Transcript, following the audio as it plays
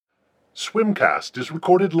Swimcast is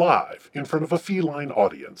recorded live in front of a feline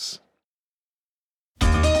audience.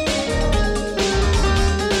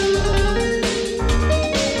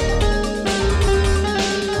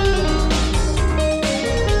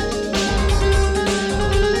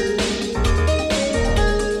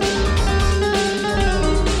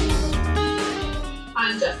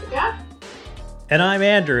 I'm Jessica. And I'm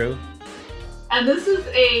Andrew. And this is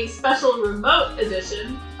a special remote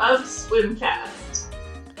edition of Swimcast.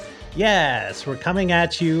 Yes, we're coming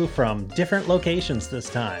at you from different locations this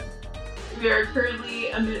time. We are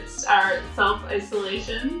currently amidst our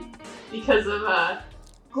self-isolation because of a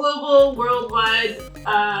global, worldwide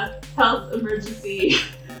health emergency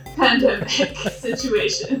pandemic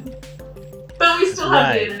situation. But we still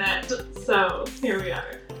have the internet, so here we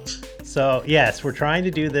are. So yes, we're trying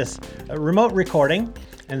to do this remote recording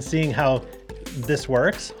and seeing how this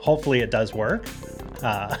works. Hopefully it does work.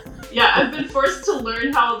 Yeah, I've been forced to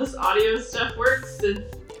learn how this audio stuff works since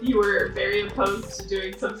you were very opposed to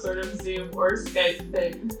doing some sort of Zoom or Skype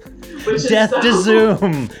thing. Which Death to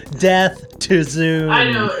Zoom! Death to Zoom! I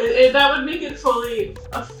know, that would make it a fully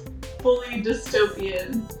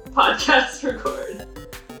dystopian podcast record.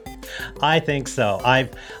 I think so.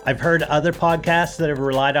 I've heard other podcasts that have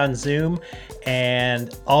relied on Zoom, and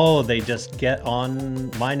they just get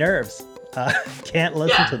on my nerves. Can't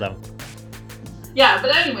listen to them. Yeah,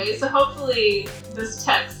 but anyway, so hopefully this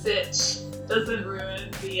tech sitch doesn't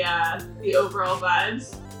ruin the overall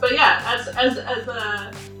vibes. But yeah,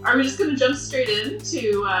 are we just gonna jump straight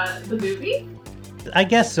into the movie? I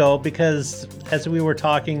guess so, because as we were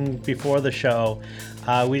talking before the show,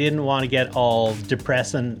 we didn't want to get all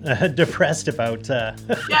depressed about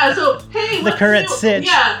yeah, so hey, the current sitch.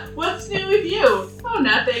 Yeah, what's new with you? Oh,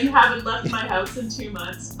 nothing. Haven't left my house in 2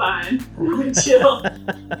 months. Fine. Chill.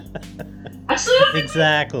 Actually, I don't think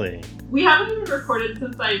exactly. We haven't even recorded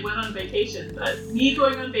since I went on vacation, but me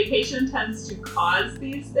going on vacation tends to cause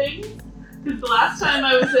these things. Because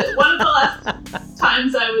one of the last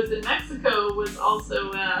times I was in Mexico was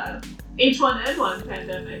also H1N1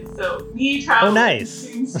 pandemic. So me traveling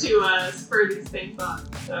seems to spur these things on.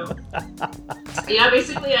 So yeah,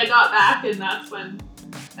 basically I got back and that's when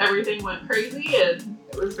everything went crazy and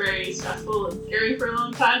it was very stressful and scary for a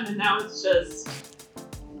long time. And now it's just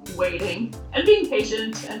waiting and being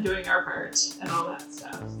patient and doing our part and all that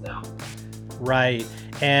stuff. So right.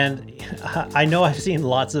 And I know I've seen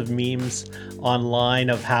lots of memes online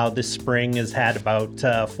of how this spring has had about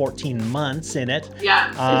 14 months in it. Yeah,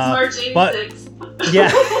 it's March 86.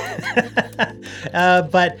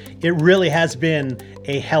 But it really has been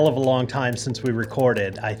a hell of a long time since we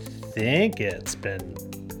recorded. I think it's been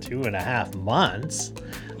 2.5 months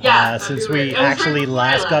since we actually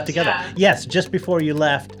last got together. Yeah. Yes, just before you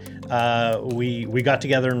left. We got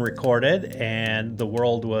together and recorded, and the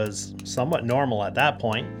world was somewhat normal at that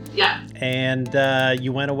point. Yeah. And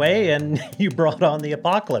you went away, and you brought on the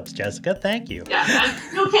apocalypse, Jessica. Thank you. Yeah.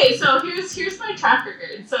 Okay, so here's my track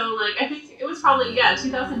record. So, I think it was probably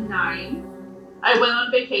 2009. I went on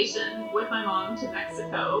vacation with my mom to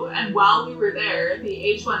Mexico, and while we were there, the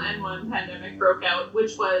H1N1 pandemic broke out,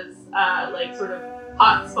 which was sort of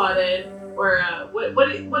hot-spotted, or what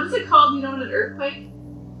is it called? You know, in an earthquake?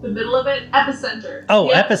 The middle of it? Epicenter. Oh,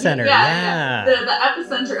 yeah, epicenter, yeah. The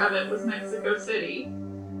epicenter of it was Mexico City.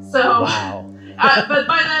 So, wow. but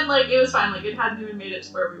by then, it was fine. It hadn't even made it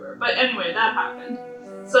to where we were. But anyway, that happened.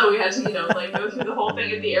 So we had to, go through the whole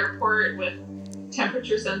thing at the airport with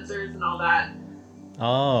temperature sensors and all that.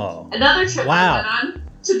 Oh. Another trip I went on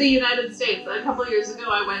to the United States. A couple of years ago,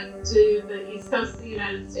 I went to the East Coast of the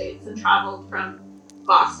United States and traveled from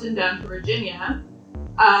Boston down to Virginia.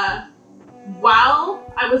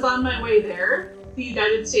 While I was on my way there, the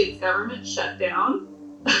United States government shut down.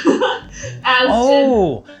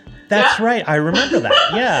 That's right. I remember that.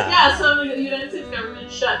 Yeah. Yeah, so the United States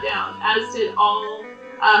government shut down, as did all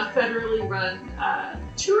federally run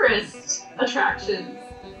tourist attractions.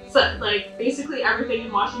 So, basically everything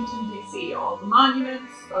in Washington, D.C., all the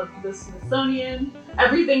monuments of the Smithsonian,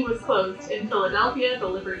 everything was closed. In Philadelphia, the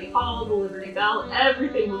Liberty Hall, the Liberty Bell,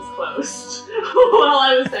 everything was closed while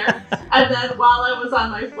I was there. And then while I was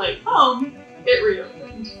on my flight home, it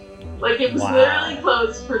reopened. It was literally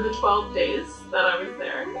closed for the 12 days that I was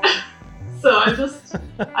there. So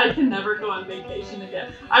I can never go on vacation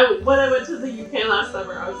again. When I went to the UK last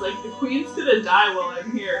summer, I was like, the Queen's gonna die while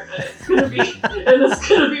I'm here, and it's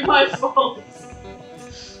gonna be my fault.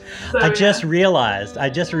 So, I just realized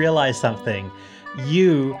something.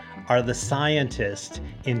 You are the scientist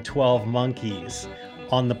in 12 Monkeys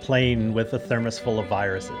on the plane with a thermos full of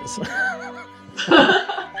viruses.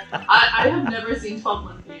 I have never seen 12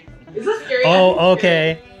 Monkeys. Is this scary? Oh,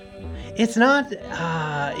 okay. It's not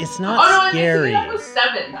scary. That was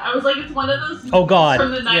 7. I was like, it's one of those Oh God.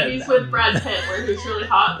 from the 90s with Brad Pitt where he was really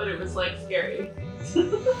hot, but it was like scary.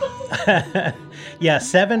 Yeah,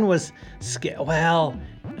 7 was well,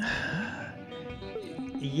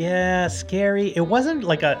 yeah, scary. It wasn't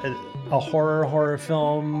like a horror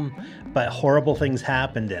film, but horrible things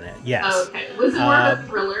happened in it. Yes. Oh, okay. Was it more of a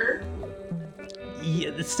thriller?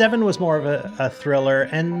 Yeah, 7 was more of a thriller,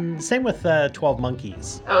 and same with 12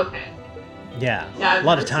 Monkeys. Okay. Yeah, a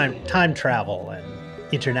lot of time travel and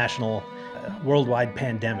international, worldwide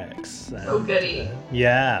pandemics. And, oh, goody.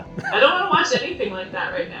 Yeah. I don't want to watch anything like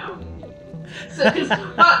that right now. So, because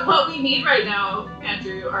what we need right now,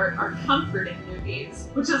 Andrew, are comforting movies,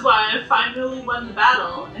 which is why I finally won the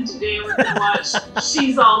battle, and today we're going to watch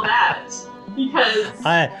She's All That. Because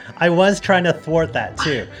I was trying to thwart that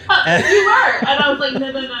too. You were, and I was like,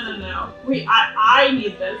 no. I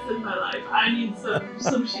need this in my life. I need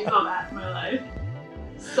some She's All That in my life.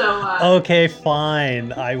 So okay,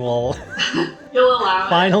 fine. I will. You'll allow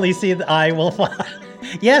finally it. See that I will.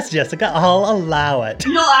 Yes, Jessica, I'll allow it.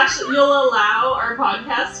 You'll allow our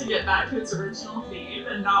podcast to get back to its original theme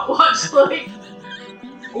and not watch like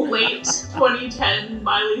late 2010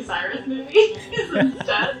 Miley Cyrus movies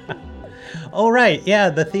instead. Oh, right. Yeah,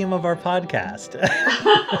 the theme of our podcast.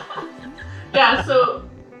 Yeah, so,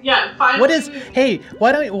 yeah, finally.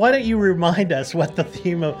 Why don't you remind us what the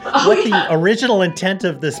theme of, the original intent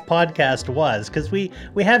of this podcast was? Because we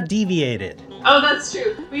have deviated. Oh, that's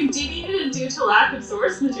true. We've deviated due to lack of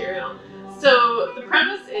source material. So, the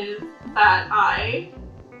premise is that I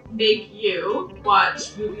make you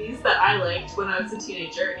watch movies that I liked when I was a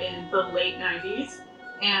teenager in the late 90s,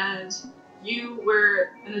 and you were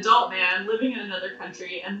an adult man living in another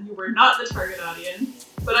country, and you were not the target audience,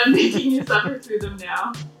 but I'm making you suffer through them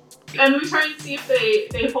now. And we try and see if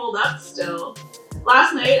they hold up still.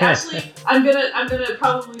 Last night, actually, I'm gonna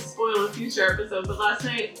probably spoil a future episode, but last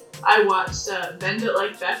night I watched Bend It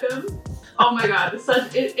Like Beckham. Oh my God, it's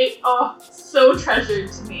so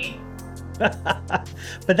treasured to me.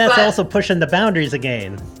 But that's also pushing the boundaries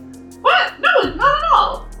again. What? No, not at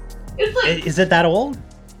all. It's like. Is it that old?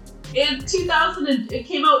 In 2000, it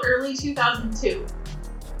came out early 2002.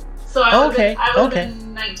 So I would have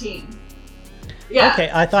been 19. Yeah. Okay,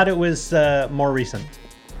 I thought it was more recent.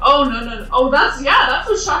 Oh, no. Oh, that's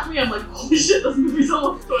what shocked me. I'm like, holy shit, this movie's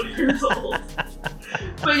almost 20 years old.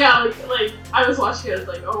 But yeah, like I was watching it, I was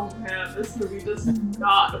like, oh man, this movie does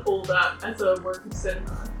not hold up as a work of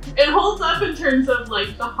cinema. It holds up in terms of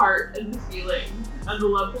like the heart and the feeling and the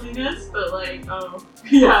loveliness, but like, oh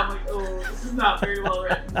yeah, I'm like, oh, this is not very well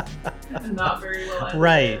written and not very well edited.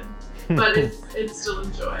 Right. But it's still a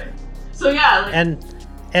joy. So yeah, like,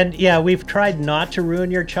 and yeah, we've tried not to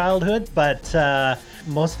ruin your childhood, but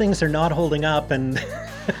most things are not holding up, and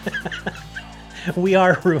we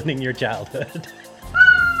are ruining your childhood.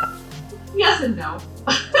 Yes and no.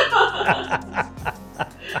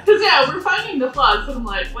 Because yeah, we're finding the flaws, and I'm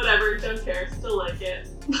like, whatever, don't care, still like it.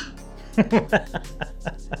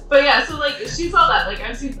 But yeah, so like She's All That. Like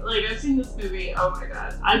I've seen this movie. Oh my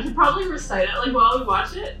God, I could probably recite it. Like while we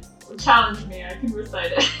watch it, challenge me. I can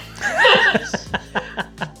recite it.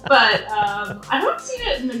 But I haven't seen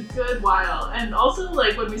it in a good while. And also,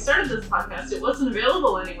 like when we started this podcast, it wasn't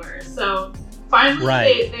available anywhere. So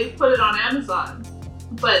finally, they put it on Amazon.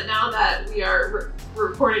 But now that we are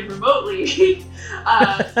recording remotely,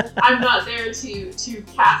 I'm not there to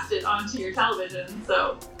cast it onto your television.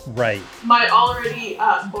 So my already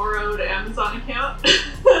borrowed Amazon account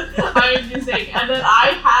I am using. And then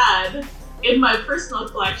I had in my personal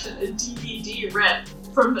collection a DVD rip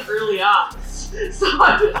from the early aughts. So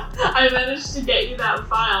I managed to get you that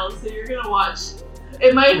file. So you're going to watch.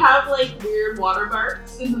 It might have like weird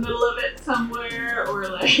watermarks in the middle of it somewhere, or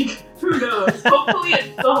like, who knows? Hopefully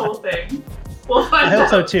it's the whole thing. We'll find out. I hope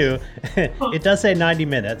so too. It does say 90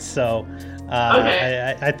 minutes, so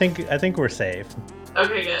okay. I think we're safe.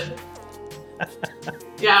 Okay, good.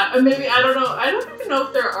 Yeah, and maybe, I don't know, I don't even know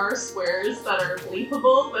if there are swears that are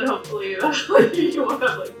bleepable, but hopefully you won't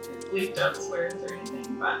have like bleeped out swears or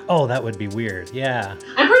anything. But oh, that would be weird. Yeah.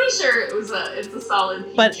 I'm pretty sure it's a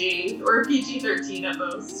solid PG or PG-13 at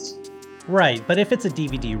most. Right, but if it's a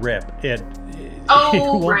DVD rip, it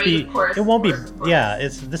won't be. Of course, it won't be. Course. Yeah,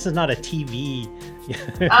 this is not a TV.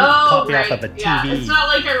 Copy off of a TV. Yeah, it's not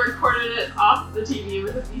like I recorded it off the TV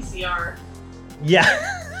with a VCR.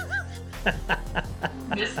 Yeah.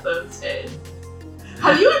 Miss those days.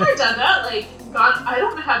 Have you ever done that? Like, I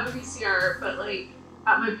don't have a VCR, but like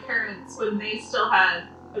at my parents when they still had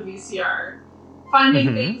a VCR,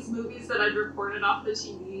 finding movies that I'd recorded off the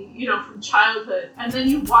TV, from childhood, and then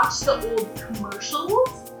you watch the old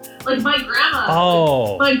commercials Like my grandma.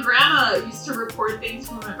 Oh. My grandma used to record things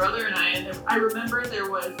for my brother and I, and I remember there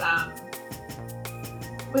was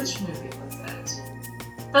which movie was it?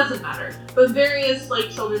 Doesn't matter. But various like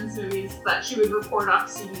children's movies that she would record off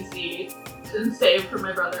CBC and save for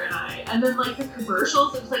my brother and I. And then like the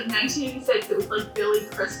commercials, it was like 1986. It was like Billy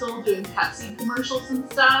Crystal doing Pepsi commercials and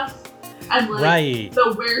stuff, and like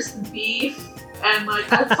the Where's the Beef, and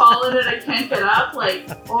like I've fallen and I can't get up. Like,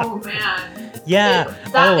 oh man. Yeah.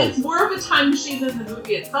 It's more of a time machine than the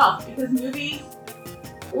movie itself, because movies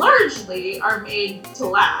largely are made to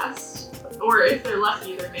last. Or if they're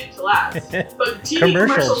lucky, they're made to last. But TV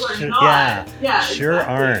commercials are not. Yeah, sure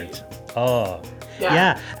exactly. aren't. Oh.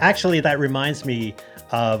 Yeah. Actually, that reminds me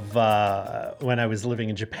of when I was living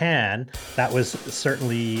in Japan. That was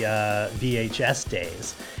certainly VHS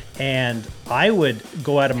days. And I would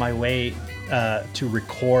go out of my way to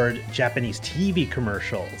record Japanese TV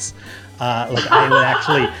commercials. Like I would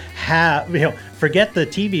actually have, forget the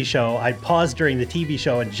TV show. I'd pause during the TV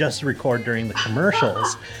show and just record during the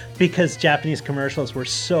commercials because Japanese commercials were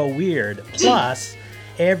so weird. Plus,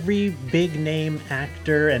 every big name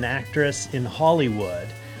actor and actress in Hollywood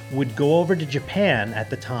would go over to Japan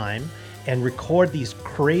at the time and record these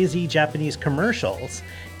crazy Japanese commercials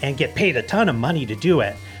and get paid a ton of money to do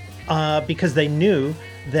it because they knew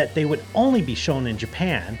that they would only be shown in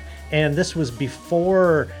Japan. And this was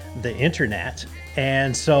before the internet.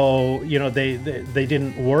 And so, they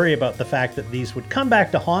didn't worry about the fact that these would come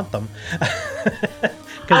back to haunt them.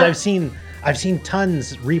 Because I've seen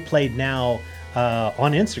tons replayed now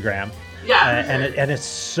on Instagram. Yeah. And it's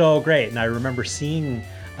so great. And I remember seeing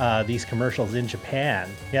these commercials in Japan.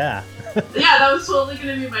 Yeah. Yeah, that was totally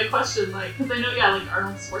going to be my question. Like, because I know, like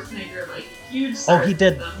Arnold Schwarzenegger, like huge. He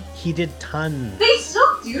did. He did tons. They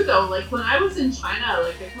still do though. Like when I was in China,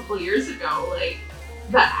 like a couple years ago, like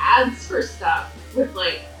the ads for stuff with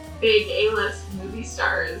like big A-list movie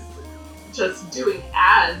stars just doing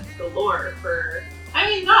ads galore for. I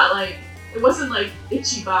mean, not like it wasn't like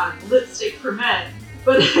Ichiban lipstick for men,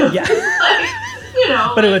 but it was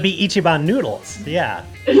like But it would be Ichiban noodles. Yeah.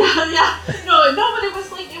 Yeah. No, but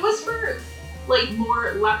it was for like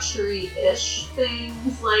more luxury-ish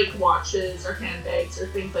things like watches or handbags or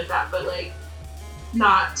things like that, but like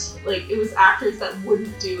not like it was actors that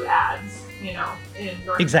wouldn't do ads, in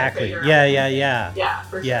North Exactly. America. Yeah,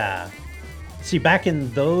 for sure. See, back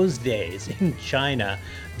in those days in China,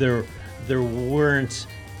 there weren't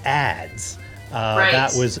ads. Right.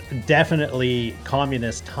 That was definitely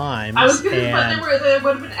communist times. I was gonna, but there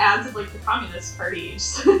would have been ads of like the Communist Party.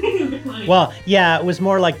 Well, yeah, it was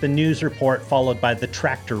more like the news report followed by the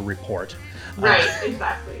tractor report. Right,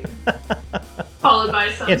 exactly. Followed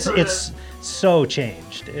by some. It's so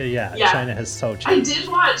changed. Yeah, China has so changed. I did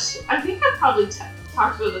watch. I think I've probably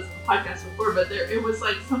talked about this on the podcast before, but it was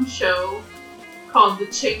like some show called The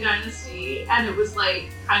Qing Dynasty, and it was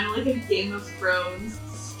like kind of like a Game of Thrones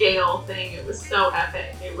scale thing. It was so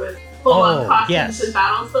epic. It was full on costumes and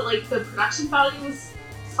battles, but like the production value was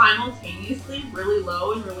simultaneously really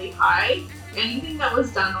low and really high. Anything that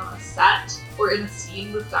was done on a set or in a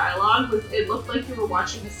scene with dialogue it looked like you were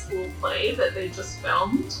watching a school play that they just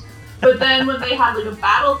filmed. But then when they had like a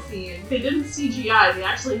battle scene, they didn't CGI. They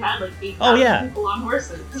actually had like 8,000 people on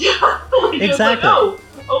horses. Yeah, like, exactly. It was like, oh,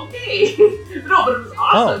 okay. No, but it was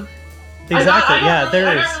awesome. Exactly. I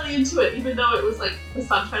got really into it, even though it was like the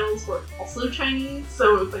subtitles were also Chinese,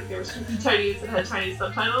 so it was like they were speaking Chinese and had Chinese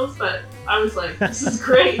subtitles. But I was like, this is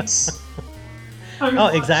great.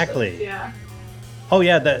 Exactly. This. Yeah. Oh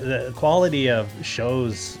yeah, the quality of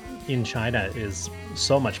shows in China is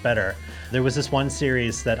so much better. There was this one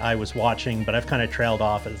series that I was watching, but I've kind of trailed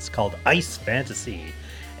off. It's called Ice Fantasy.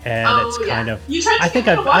 And it's kind of. I think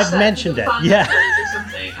I've mentioned it. Yeah. Or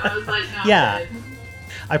something. I was like, no. Yeah.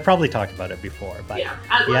 I probably talked about it before, but like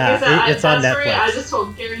I said, it's on Netflix. Story, I just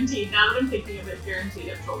told guaranteed. Now that I'm thinking of it, guaranteed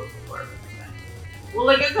I've told it before. Well,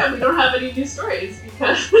 like I said, we don't have any new stories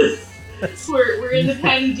because we're in the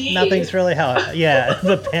Panty D. Nothing's really how. Yeah,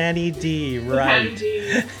 the Panty D, right? The Panty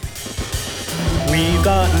D. We've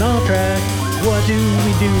gotten off track. What do?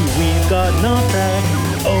 We've gotten off track.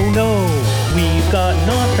 Oh no, we've gotten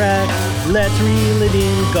off track. Let's reel it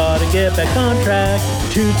in. Gotta get back on track.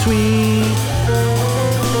 Too sweet.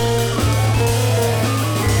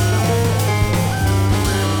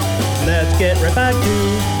 Let's get right back to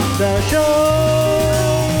the show.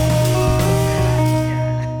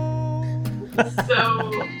 So,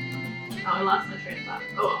 I lost my train of thought.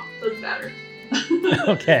 Oh, well, doesn't matter.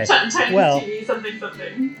 Okay. Chinese TV,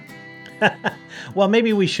 something. Well,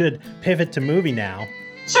 maybe we should pivot to movie now.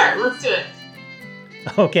 Sure, let's do it.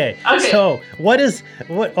 Okay. Okay. So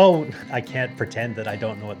I can't pretend that I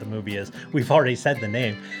don't know what the movie is. We've already said the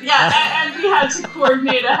name. Yeah, and we had to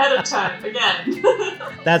coordinate ahead of time again.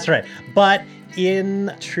 That's right. But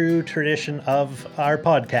in true tradition of our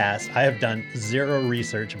podcast, I have done zero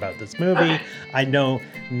research about this movie. Okay. I know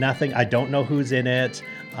nothing. I don't know who's in it.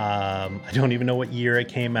 I don't even know what year it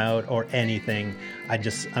came out or anything.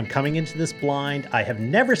 I'm coming into this blind. I have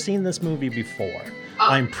never seen this movie before. Oh.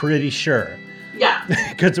 I'm pretty sure. Yeah.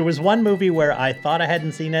 Because there was one movie where I thought I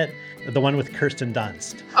hadn't seen it, the one with Kirsten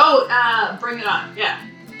Dunst. Oh, Bring It On. Yeah.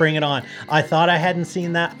 Bring It On. I thought I hadn't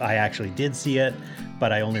seen that. I actually did see it,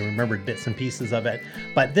 but I only remembered bits and pieces of it.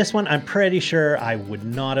 But this one, I'm pretty sure I would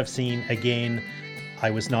not have seen. Again, I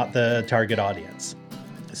was not the target audience.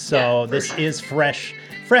 So this is fresh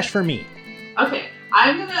for me. Okay.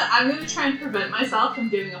 I'm gonna try and prevent myself from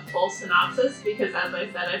giving a full synopsis because, as I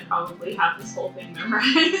said, I probably have this whole thing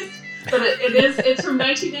memorized. But it's from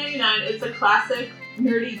 1999. It's a classic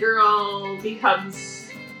nerdy girl becomes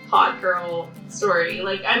hot girl story.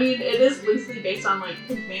 Like, I mean, it is loosely based on like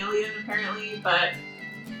Pygmalion apparently, but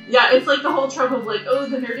yeah, it's like the whole trope of like, oh,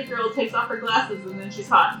 the nerdy girl takes off her glasses and then she's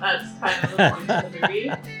hot. That's kind of the point of the movie.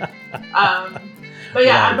 But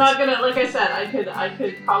yeah, right. I'm not gonna, like I said, I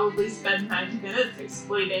could probably spend 90 minutes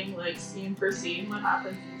explaining like scene for scene what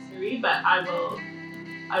happens in this movie, but I will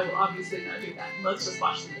obviously not do that. Let's just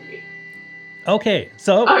watch the movie. Okay,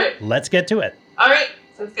 so Let's get to it. All right,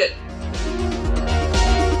 sounds good.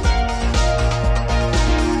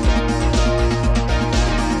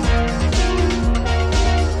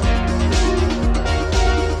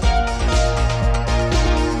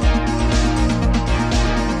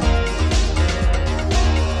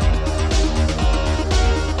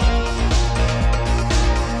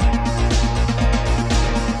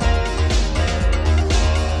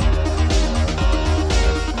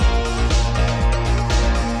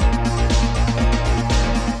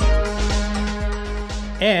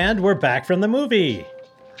 And we're back from the movie.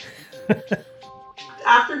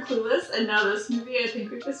 After Clueless and now this movie, I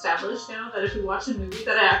think we've established now that if we watch a movie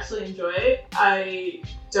that I actually enjoy, I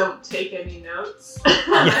don't take any notes. I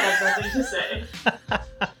have nothing to say.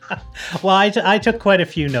 Well, I took quite a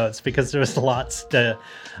few notes because there was lots to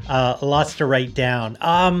write down.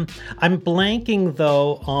 I'm blanking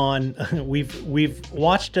though on we've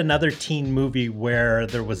watched another teen movie where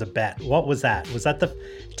there was a bet. What was that? Was that the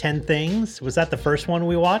 10 Things? Was that the first one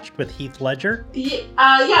we watched with Heath Ledger?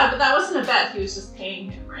 Yeah, but that wasn't a bet. He was just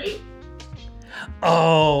paying him, right?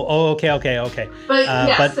 Oh, okay.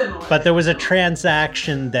 But similar. But there was a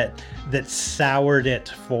transaction that soured it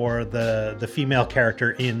for the female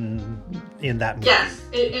character in that movie. Yes,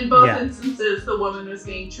 in both instances, the woman was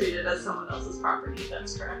being treated as someone else's property.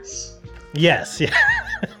 That's correct. Yes, yeah.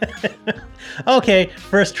 Okay,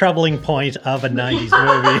 first troubling point of a 90s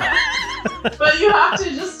movie. But you have to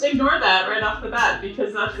just ignore that right off the bat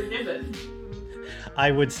because that's a given.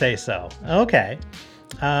 I would say so. Okay.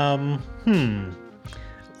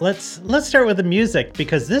 Let's start with the music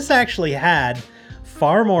because this actually had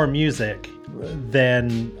far more music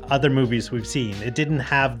than other movies we've seen. It didn't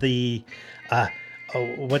have the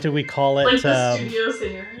what do we call it? Like the studio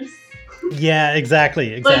singers. Yeah,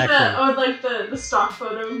 exactly. Like the stock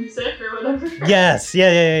photo music or whatever. Yes,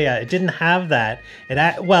 yeah. It didn't have that.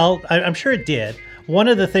 I'm sure it did. One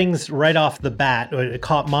of the things right off the bat it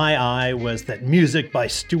caught my eye was that music by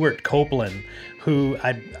Stuart Copeland, who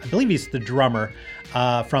I believe he's the drummer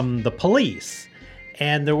from The Police.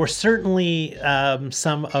 And there were certainly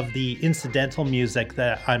some of the incidental music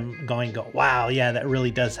that I'm going to go, wow, yeah, that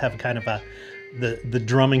really does have kind of the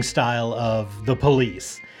drumming style of The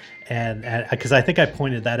Police. And because I think I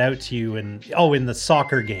pointed that out to you in the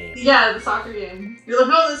soccer game. Yeah, the soccer game. You're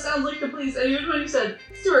like, oh, this sounds like The Police. And even when you said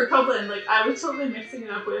Stuart Copeland, like I was totally mixing it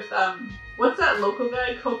up with what's that local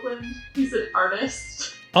guy, Copeland? He's an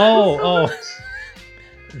artist. Oh.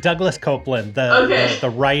 Douglas Copeland,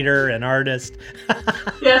 the writer and artist.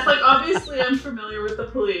 Yes, like obviously I'm familiar with The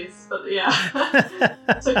Police, but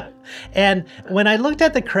yeah. And when I looked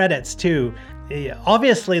at the credits too,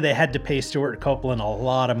 obviously they had to pay Stuart Copeland a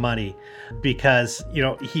lot of money because,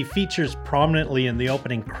 he features prominently in the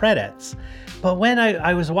opening credits. But when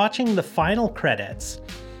I was watching the final credits,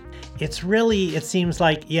 it seems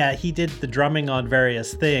like, he did the drumming on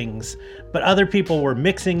various things, but other people were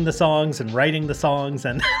mixing the songs and writing the songs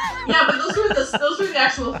and Yeah, but those were the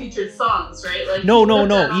actual featured songs, right? Like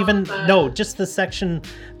no, just the section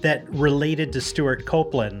that related to Stuart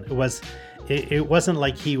Copeland was it wasn't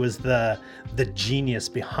like he was the genius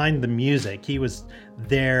behind the music. He was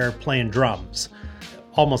there playing drums,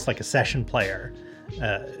 almost like a session player,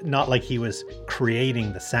 not like he was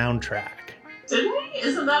creating the soundtrack. Didn't he?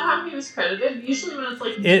 Isn't that how he was credited? Usually when it's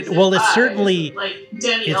like it's certainly like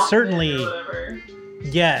Danny it's Elfman certainly or whatever.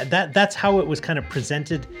 Yeah, that's how it was kind of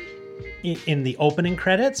presented in the opening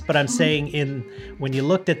credits. But I'm saying when you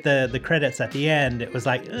looked at the credits at the end, it was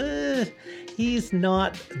like he's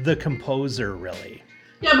not the composer really.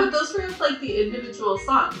 Yeah, but those were like the individual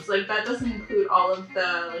songs. Like that doesn't include all of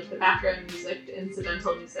the the background music, the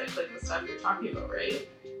incidental music, like the stuff you're talking about, right?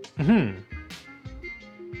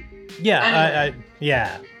 Yeah, anyway.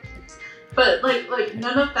 yeah. But like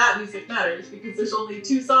none of that music matters because there's only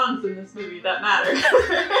 2 songs in this movie that matter.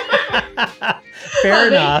 Fair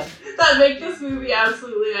enough. That make this movie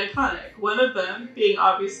absolutely iconic. One of them being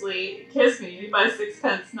obviously "Kiss Me" by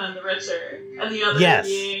Sixpence None the Richer, and the other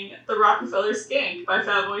being "The Rockefeller Skank" by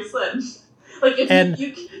Fatboy Slim. Like if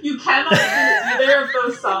you cannot do either of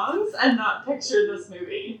those songs and not picture this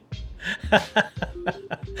movie.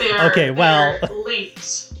 They're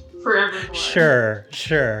linked forevermore.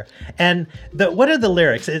 Sure. And what are the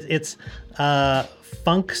lyrics? It's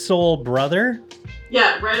Funk Soul Brother.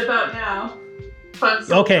 Yeah, right about now. Funk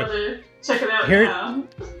Soul Brother. Check it out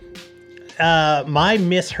now. My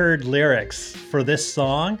misheard lyrics for this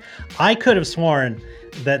song, I could have sworn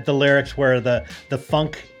that the lyrics were the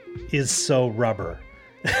funk is so rubber.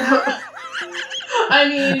 I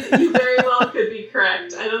mean, you very well could be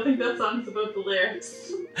correct. I don't think that song's about the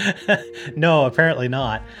lyrics. No, apparently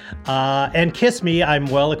not. And Kiss Me, I'm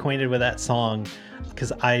well acquainted with that song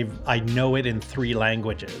because I know it in 3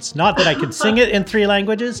 languages. Not that I could sing it in 3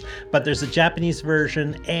 languages, but there's a Japanese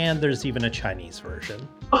version and there's even a Chinese version.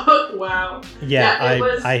 Oh, wow. Yeah,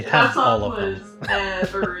 I have all of them. That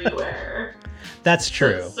song was everywhere. That's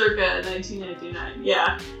true. Circa 1999,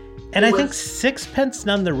 yeah. And I think Sixpence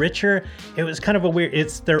None the Richer, it was kind of a weird,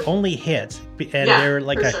 it's their only hit. And they're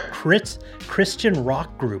like a Christian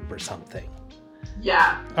rock group or something.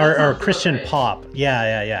 Yeah. Or Christian pop.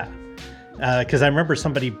 Yeah. Because I remember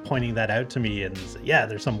somebody pointing that out to me and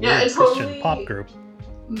there's some weird Christian pop group.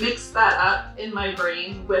 Mixed that up in my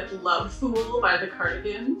brain with Love Fool by the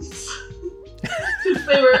Cardigans. Because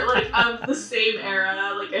they were like of the same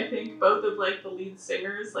era, like I think both of like the lead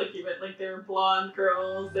singers, like even like they were blonde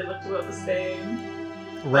girls, they looked about the same.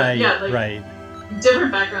 Right, but, right.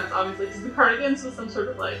 Different backgrounds, obviously, because the Cardigans was some sort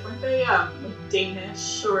of like, weren't they like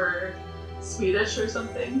Danish or Swedish or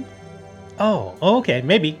something? Oh, okay,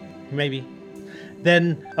 maybe.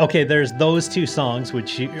 Then okay, there's those 2 songs,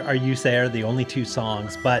 which you say are the only 2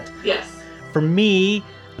 songs, but yes, for me.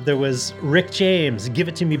 There was Rick James, Give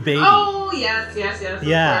It To Me Baby. Oh, yes.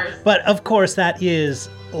 Yeah, of course. But of course that is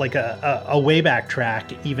like a way back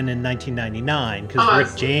track even in 1999 because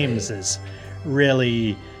Rick James is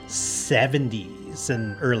really 70s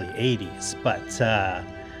and early 80s.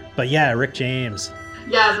 But yeah, Rick James.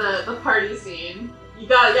 Yeah, the party scene. You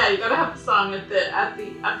gotta have a song at the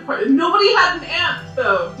party. Nobody had an amp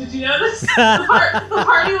though. Did you notice? The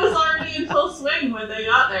party was already in full swing when they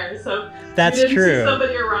got there, so that's you didn't true. See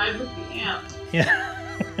somebody arrive with the amp. Yeah.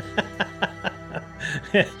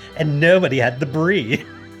 And nobody had the brie.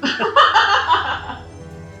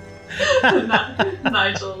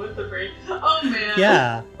 Nigel with the brie. Oh man.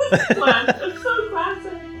 Yeah. It's so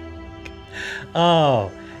classic. Oh,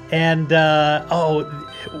 and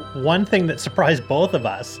one thing that surprised both of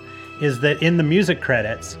us is that in the music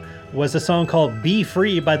credits was a song called Be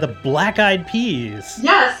Free by the Black Eyed Peas.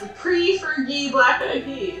 Yes, pre-Fergie Black Eyed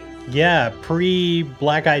Peas. Yeah,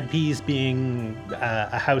 pre-Black Eyed Peas being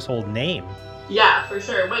a household name. Yeah, for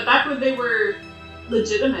sure. But back when they were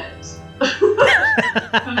legitimate.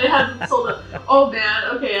 When they hadn't sold up. Oh man,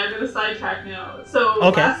 okay, I'm going to sidetrack now. So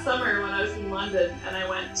last summer when I was in London and I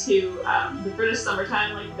went to the British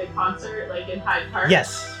Summertime, like big concert, like in Hyde Park.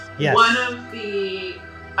 Yes. One of the,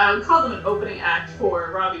 I would call them an opening act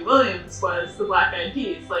for Robbie Williams was the Black Eyed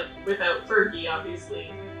Peas, like without Fergie,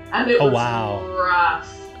 obviously. And it was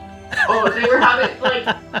rough. Oh,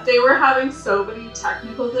 they were having so many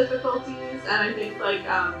technical difficulties, and I think like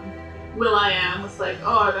Will.i.am was like,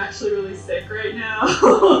 "Oh, I'm actually really sick right now."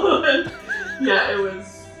 Yeah, it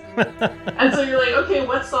was. And so you're like, okay,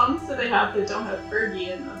 what songs do they have that don't have Fergie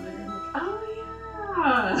in them? And you're like, oh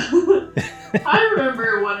yeah. I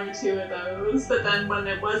remember 1 or 2 of those, but then when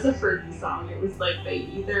it was a Fergie song, it was like they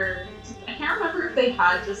either, I can't remember if they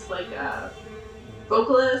had just like a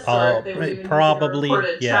vocalist or if they were even probably a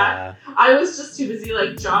recorded track. I was just too busy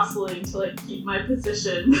like jostling to like keep my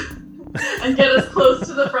position and get as close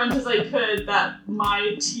to the front as I could that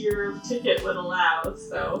my tier of ticket would allow.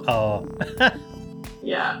 So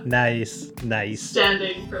Yeah. Nice.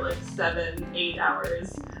 Standing for like 7-8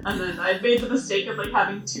 hours. And then I made the mistake of like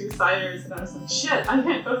having 2 ciders, and I was like, shit, I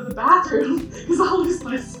can't go to the bathroom because I'll lose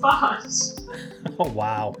my spot. Oh,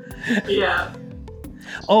 wow. Yeah.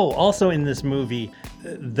 Oh, also in this movie,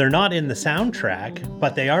 they're not in the soundtrack,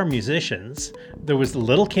 but they are musicians. There was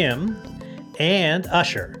Lil' Kim and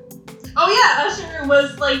Usher. Oh yeah, Usher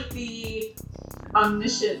was like the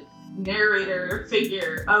omniscient narrator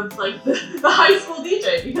figure of like the high school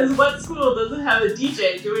DJ, because what school doesn't have a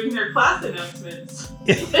DJ doing their class announcements?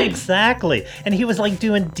 Exactly. And he was like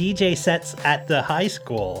doing DJ sets at the high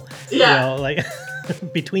school. Yeah. You know, like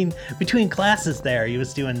between classes there, he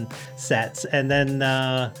was doing sets. And then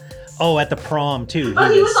at the prom too.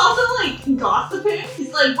 But he was also like gossiping.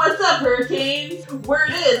 He's like, "What's up, Hurricane? Word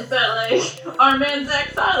is that like our man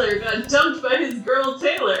Zach Tyler got dumped by his girl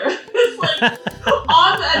Taylor." It's like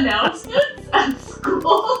on the announcements at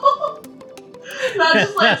school. Not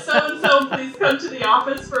just like so and so, please come to the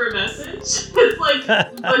office for a message. It's like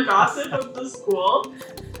the gossip of the school.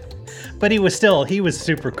 But he was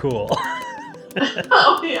super cool.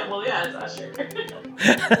 Oh yeah, well yeah, it's Usher.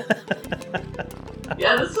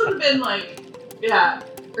 Yeah, this would have been like,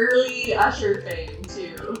 early Usher fame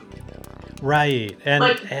too. Right, and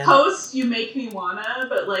post You Make Me Wanna,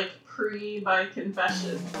 but like pre by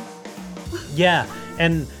Confessions. Yeah,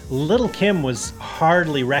 and Lil' Kim was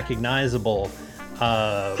hardly recognizable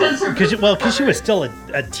because she was still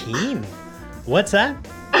a teen. What's that?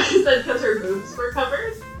 I said because her boobs were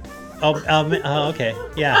covered. Okay,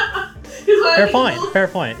 yeah. Fair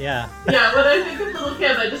point, yeah. Yeah, when I think of Lil'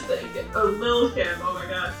 Kim, I just think, Lil' Kim, oh my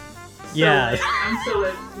god. Yeah. I'm so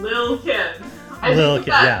like, Lil' Kim. I think of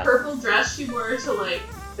that purple dress she wore to like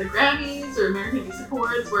the Grammys or American Music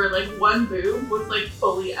Awards, where like one boob was like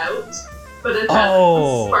fully out, but it had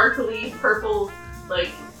like, sparkly purple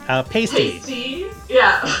like pasty.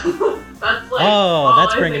 Yeah. That's like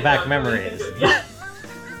that's bringing back memories. Yeah.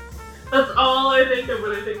 That's all I think of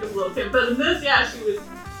when I think of Lil' Kim. But in this,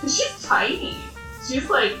 she's tiny. She's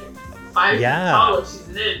like 5 feet tall if she's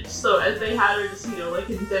an inch. So as they had her just, like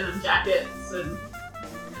in denim jackets and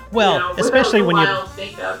especially when wild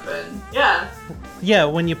makeup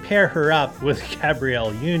and when you pair her up with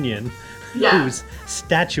Gabrielle Union, who's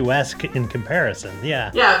statuesque in comparison.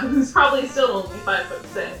 Yeah. Yeah, who's probably still only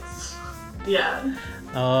 5'6". Yeah.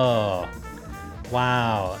 Oh.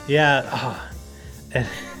 Wow. Yeah. Oh. And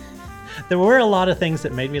there were a lot of things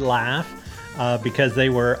that made me laugh. Because they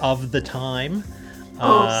were of the time.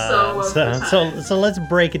 So let's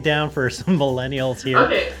break it down for some millennials here.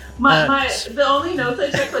 Okay, the only notes I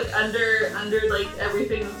took like under like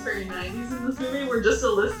everything that's very 90s in this movie were just a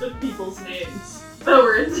list of people's names that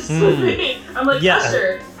were in this movie. I'm like,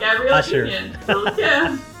 Usher, Gabrielle Union, Lil'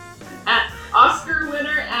 Kim, Oscar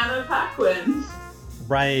winner Anna Paquin.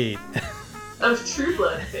 Right. Of True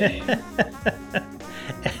Blood fame.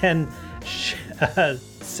 And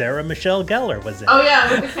Sarah Michelle Gellar was in. Oh yeah,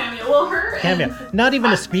 with the cameo. Well, not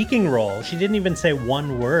even a speaking role. She didn't even say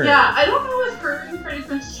one word. Yeah, I don't know if her and Freddie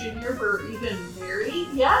Prinze Jr. were even married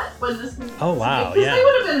yet when this movie was made. Because they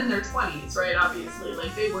would have been in their 20s, right? Obviously,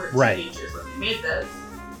 like they weren't teenagers when they made this.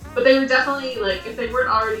 But they were definitely like, if they weren't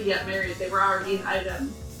already yet married, they were already an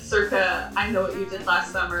item. Circa I Know What You Did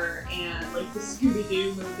Last Summer and like the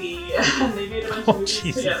Scooby-Doo movie, and they made a bunch of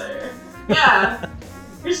movies together. Yeah.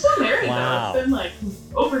 You're still married though. It's been like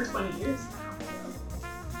over 20 years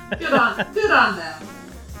now. Good on them.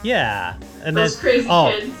 Yeah. And those crazy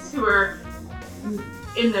kids who are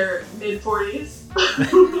in their mid-40s.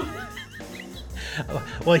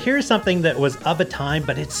 Well, here's something that was of a time,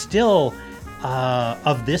 but it's still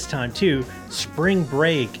of this time too. Spring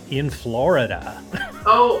Break in Florida.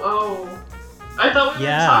 Oh. I thought we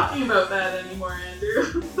weren't talking about that anymore,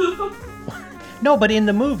 Andrew. No, but in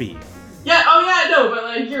the movie. Yeah, no, but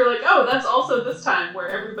like you're like, that's also this time where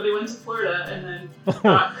everybody went to Florida and then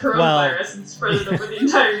got coronavirus and spread it over the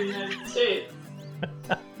entire United States.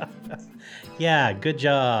 Yeah, good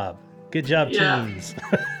job. Good job, teens.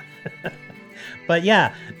 But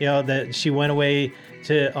she went away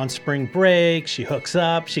on spring break, she hooks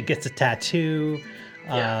up, she gets a tattoo.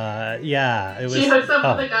 It was, she hooks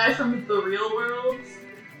up with a guy from The Real World.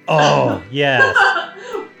 Oh, yes.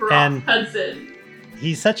 And Hudson.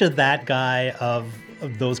 He's such that guy of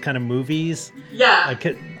those kind of movies. Yeah. I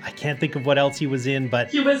can't think of what else he was in, but...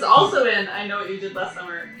 He was also in I Know What You Did Last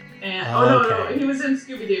Summer. And no. He was in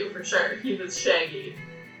Scooby-Doo for sure. He was Shaggy.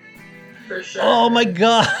 For sure. Oh my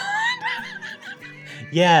god!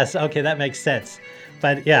 Yes, okay, that makes sense.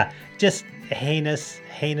 But yeah, just heinous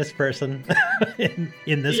person in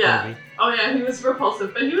this movie. Oh yeah, he was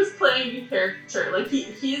repulsive, but he was playing a caricature. Like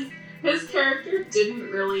he's his character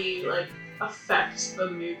didn't really like affect the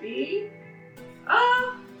movie.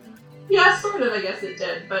 Yeah, sort of, I guess it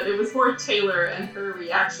did, but it was more Taylor and her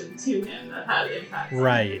reaction to him that had impact on the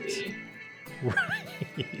movie.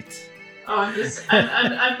 Right. Oh,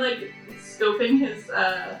 I'm like scoping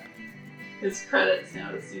his credits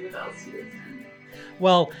now to see what else he was in.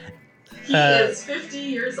 Well, he is 50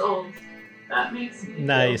 years old. That makes me feel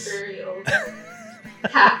very old.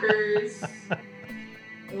 Hackers.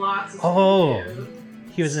 Lots of stuff.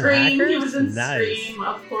 He was Scream, in Hackers? He was in nice. Scream,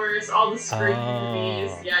 of course. All the Scream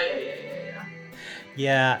movies. Yeah.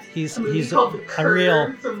 Yeah, he's called The Curve a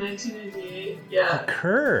real from 1998. Yeah. A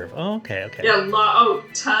Curve. Oh, okay. Yeah,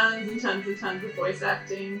 tons and tons and tons of voice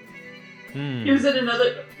acting. He was in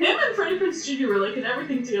another. Him and Freddie Prinze Jr. were like in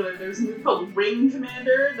everything together. There's a movie called Wing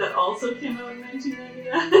Commander that also came out in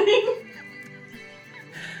 1999.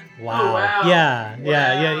 Wow. Oh, wow.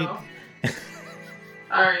 Yeah.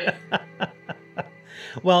 All right.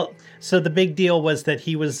 Well, so the big deal was that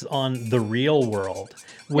he was on The Real World,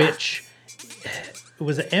 which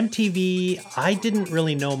was MTV. I didn't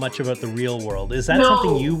really know much about The Real World. Is that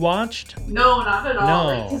something you watched? No, not at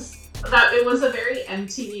all. No. It was a very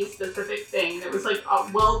MTV specific thing. It was like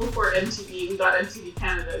well before MTV. We got MTV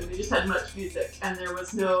Canada, and we just had Much Music, and there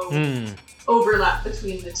was no overlap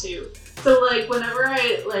between the two. So like whenever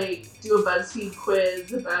I like do a BuzzFeed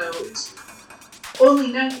quiz about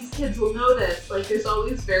only 90s kids will know this, like there's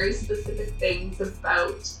always very specific things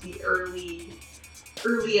about the early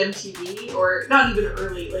MTV, or not even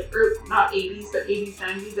early, like not 80s, but 80s,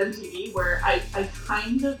 90s MTV, where I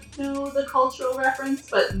kind of know the cultural reference,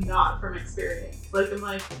 but not from experience. Like I'm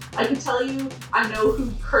like, I can tell you, I know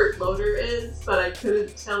who Kurt Loder is, but I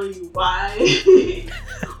couldn't tell you why.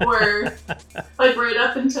 Or like right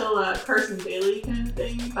up until Carson Daly kind of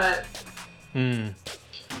thing, but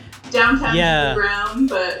Downtown Underground,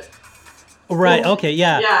 but right, okay,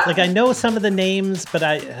 yeah. Like I know some of the names, but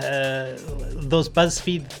those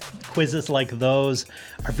BuzzFeed quizzes like those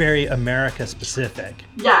are very America specific.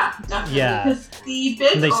 Yeah, definitely. Yeah, because the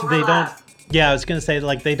big overlap. They don't. Yeah, I was gonna say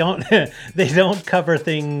like they don't they don't cover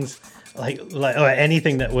things like or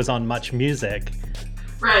anything that was on Much Music.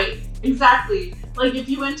 Right, exactly. Like if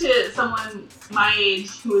you went to someone my age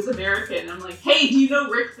who was American, I'm like, hey, do you know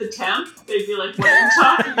Rick the Temp? They'd be like, what are you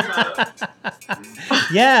talking about?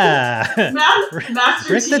 Yeah.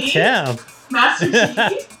 Master Rick T. the Temp. Master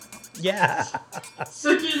T. Yeah.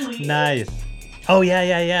 Sookie Lee. Nice. Oh yeah.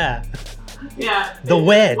 Yeah. The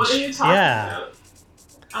Wedge. What are you talking about?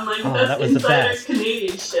 I'm like, that's insider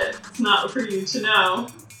Canadian shit. It's not for you to know.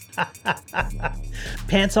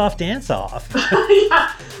 Pants Off, Dance Off.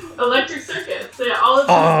 Yeah. Electric Circuit. So yeah, all of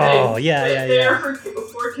these things. Oh, yeah. They are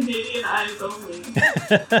for Canadian eyes only.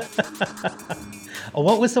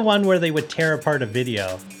 What was the one where they would tear apart a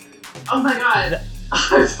video? Oh my god.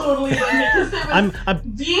 I'm totally blanking because I'm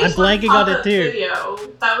blanking on it too. Video.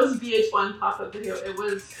 That was VH1 pop-up video. It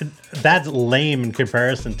was. That's lame in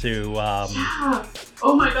comparison to. Yeah.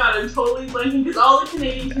 Oh my god, I'm totally blanking because all the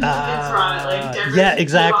Canadian comedians were on it, like Deborah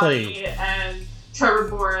exactly. And Trevor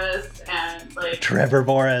Boris and like. Trevor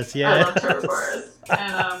Boris, yeah. I love Trevor Boris.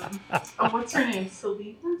 And what's her name?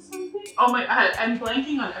 Selena something? Oh my god, I'm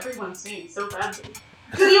blanking on everyone's name so badly.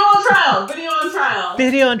 Video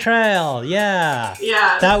on Trial, yeah.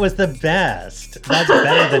 Yeah. That was the best. That's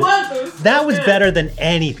better than that was better than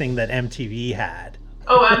anything that MTV had.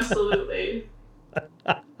 Oh, absolutely.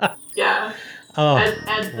 Yeah. Oh,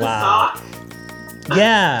 Ed the wow. Sock.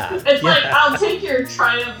 Yeah. It's like, I'll take your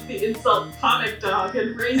Triumph the Insult comic dog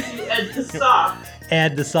and raise you Ed the Sock.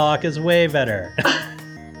 Ed the Sock is way better.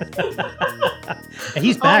 And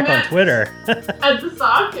he's back on Twitter. Ed the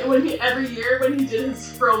Sock, every year when he did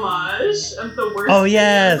his fromage of the worst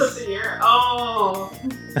yes. of the year. Oh,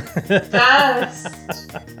 best.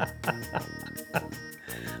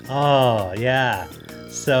 Oh, yeah.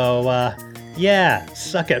 So,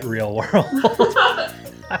 suck at Real World.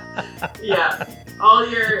 Yeah, all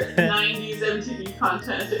your 90s MTV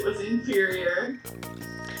content, it was inferior.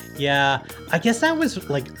 Yeah, I guess that was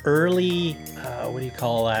like early, what do you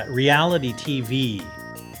call that? Reality TV.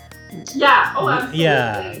 Yeah, oh, absolutely.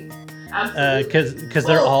 Yeah. Absolutely. Because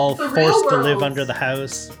they're all forced to live under the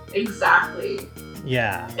house. Exactly.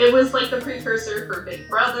 Yeah. It was like the precursor for Big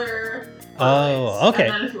Brother. Oh, okay.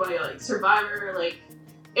 And then if you want to like Survivor, like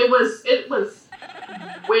it was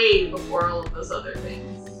way before all of those other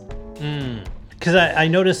things. Because I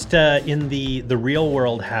noticed in the Real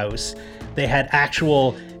World house, they had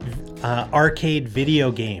actual arcade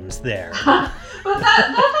video games there. But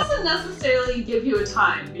that doesn't necessarily give you a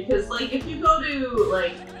time, because like if you go to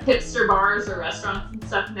like hipster bars or restaurants and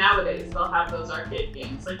stuff nowadays, they'll have those arcade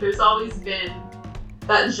games. Like there's always been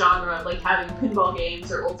that genre of like having pinball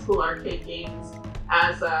games or old school arcade games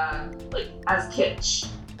as kitsch.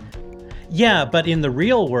 Yeah, but in the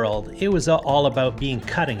real world, it was all about being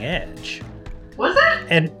cutting edge. Was it?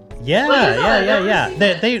 And yeah.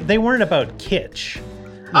 They weren't about kitsch.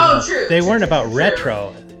 True. They weren't true, about true.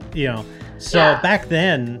 retro, So back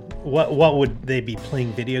then, what would they be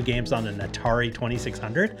playing video games on an Atari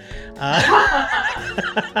 2600?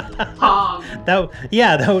 Pong.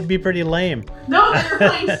 That would be pretty lame. No, they were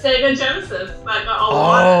playing Sega Genesis. That got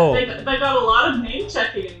a lot of name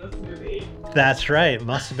checking in this movie. That's right.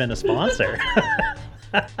 Must have been a sponsor.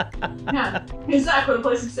 Yeah. Hey Zach, want to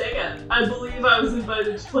play some Sega? I believe I was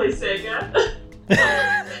invited to play Sega.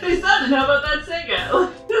 Hey son, how about that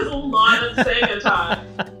Sega? There's a lot of Sega time.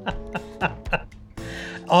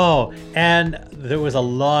 Oh, and there was a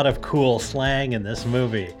lot of cool slang in this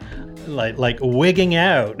movie, like wigging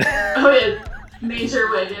out. Oh yeah, major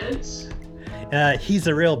wiggage. He's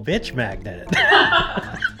a real bitch magnet.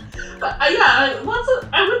 But I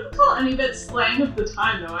wouldn't call any of it slang of the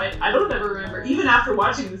time though. I don't ever remember, even after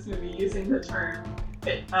watching this movie, using the term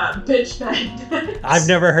bitch magnet. I've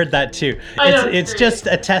never heard that too. It's great. just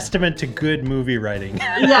a testament to good movie writing.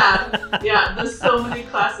 Yeah. There's so many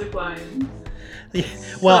classic lines.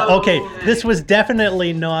 Well, okay, many. this was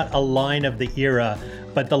definitely not a line of the era,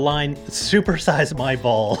 but the line "supersize my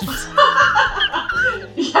balls."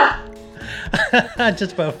 Yeah. I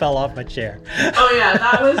just about fell off my chair. Oh yeah,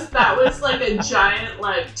 that was like a giant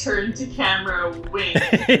like turn to camera wink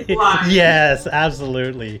line. Yes,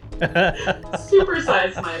 absolutely.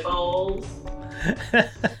 Supersize my balls.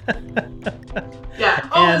 Yeah.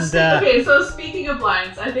 And, okay, so speaking of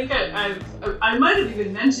lines, I think I might have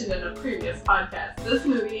even mentioned in a previous podcast, this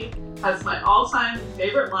movie has my all-time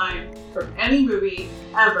favorite line from any movie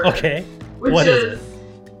ever. Okay. Which what is it?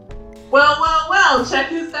 Well, check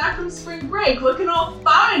who's back from spring break, looking all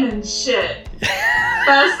fine and shit.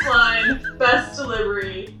 Best line, best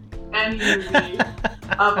delivery, any movie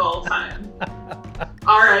of all time.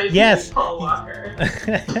 R.I.P. Yes. Paul Walker.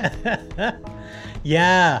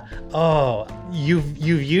 Yeah. Oh, you've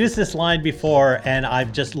used this line before, and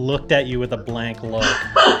I've just looked at you with a blank look.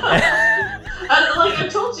 Like I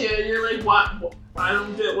told you, and you're like, what? I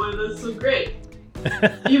don't get why that's so great.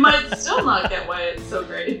 You might still not get why it's so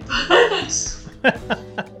great, but...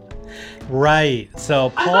 Right.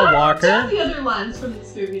 So Paul Walker. I thought the other lines from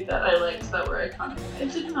this movie that I liked that were iconic. I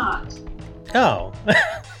did not. Oh.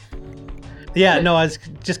 Yeah, no, I was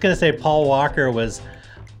just going to say Paul Walker was,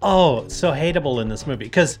 so hateable in this movie.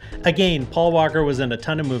 Because, again, Paul Walker was in a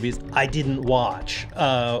ton of movies I didn't watch,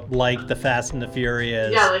 like The Fast and the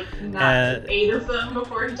Furious. Yeah, like not 8 of them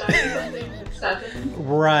before he died or something, like 7.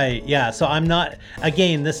 Right, yeah. So I'm not,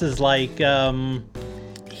 again, this is like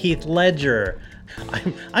Heath Ledger.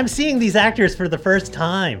 I'm seeing these actors for the first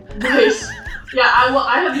time. Right. Yeah,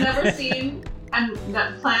 I have never seen and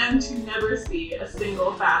plan to never see a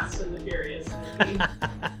single Fast and the Furious movie.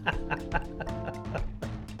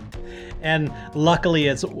 And luckily,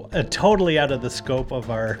 it's totally out of the scope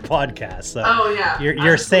of our podcast. So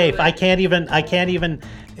you're safe. I can't even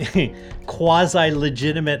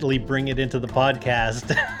quasi-legitimately bring it into the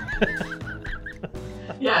podcast.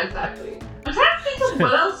 Yeah, exactly. I'm trying to think of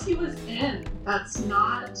what else he was in that's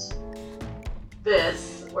not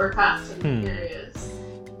this or Fast and Furious.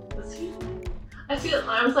 Was he?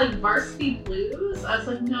 I was like Varsity Blues. I was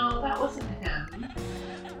like, no, that wasn't him.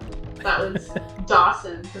 That was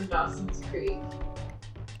Dawson from Dawson's Creek.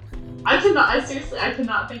 I cannot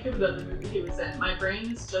think of another movie he was in. My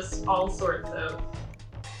brain is just all sorts of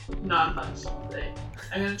non-functional today.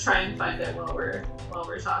 I'm gonna try and find it while we're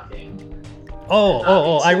talking.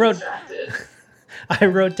 I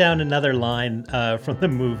wrote down another line from the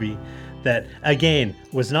movie that, again,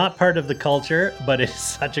 was not part of the culture, but it's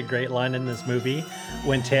such a great line in this movie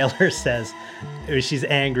when Taylor says, she's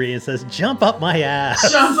angry and says, "Jump up my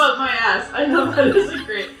ass." Jump up my ass. I know that is a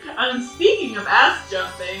great. Speaking of ass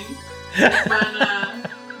jumping,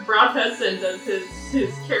 when Brock Hudson does his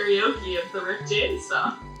karaoke of the Rick James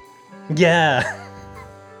song. Yeah.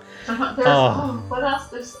 What else?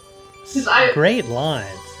 There's great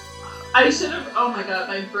lines. I should have. Oh my god,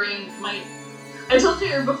 my brain. I told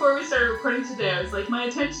you before we started recording today, I was like, my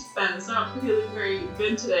attention span is not feeling very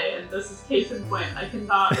good today, and this is case in point. I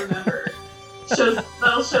cannot remember shows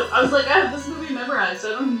that'll show. I was like, I have this movie memorized. I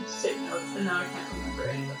don't need to take notes, and now I can't remember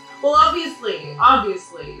any of it. Well, obviously,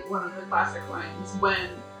 one of the classic lines when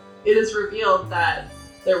it is revealed that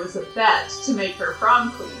there was a bet to make her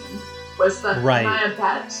prom queen, was the Right. Am I a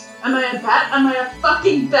bet? Am I a bet? Am I a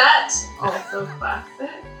fucking bet? Also classic.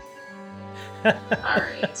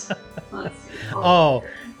 Alright. Let's see. Oh,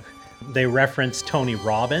 they reference Tony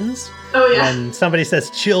Robbins. Oh, yeah. When somebody says,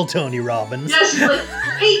 chill, Tony Robbins. Yeah, she's like,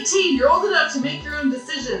 18, you're old enough to make your own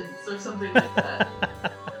decisions, or something like that.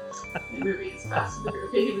 The movie's Fast and the Furious.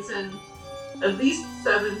 Okay, he was in at least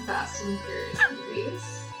 7 Fast and Furious movies.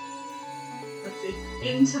 Let's see.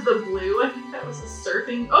 Into the Blue, I think that was a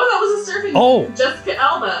surfing. Oh, that was a surfing. Oh. Jessica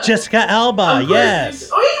Alba. Jessica Alba, Of course yes.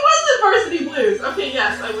 Oh, he was in Varsity Blues. Okay,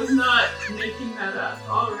 yes, I was not making that up.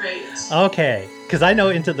 All right. Okay, because I know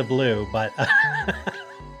Into the Blue, but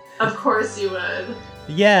Of course you would.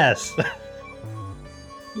 yes.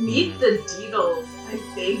 Meet the Deedles. I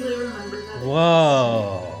vaguely remember that.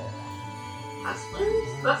 Whoa.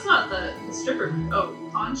 Hustlers? That's not the stripper. Oh,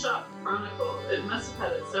 Pawn Shop Chronicle. It must have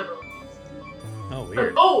had it several names. Oh, But,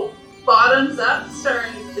 weird. oh, Bottoms Up,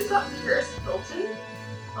 starring. Is that Paris Hilton?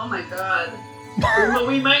 Oh my god. Well,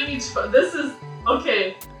 we might need to. This is.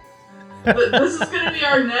 Okay. This is gonna be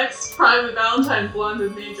our next Private Valentine Blonde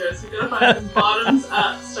and Dangerous. We gotta find this Bottoms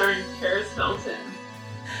Up, starring Paris Hilton.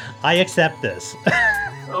 I accept this.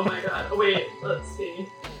 Oh my god. Oh, wait, let's see.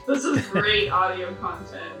 This is great audio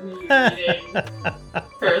content. Me reading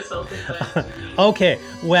Paris Hilton's IMDb. Okay,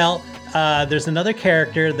 well, there's another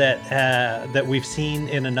character that we've seen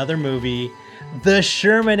in another movie. The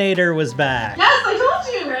Shermanator was back. Yes, I told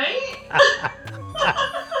you, right?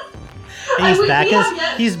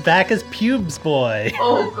 He's back as Pubes Boy.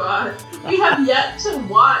 Oh god. We have yet to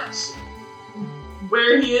watch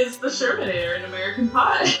where he is the Shermanator in American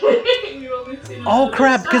Pie. We've only seen him Oh in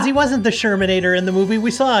crap, because stuff. he wasn't the Shermanator in the movie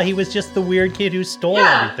we saw. He was just the weird kid who stole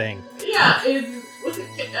Yeah. everything. Yeah, was it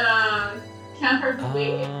Can't Hardly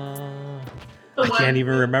Wait? The I one can't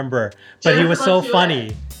even with remember. But he was Jennifer so Love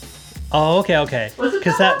funny. Oh, okay. Was it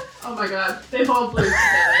Because that one? Oh my god, they've all blurred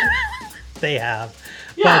together. they have.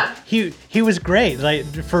 Yeah. But he was great. Like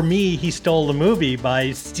for me, he stole the movie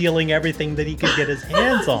by stealing everything that he could get his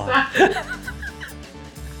hands on.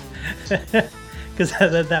 Because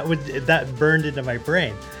that burned into my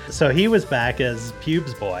brain. So he was back as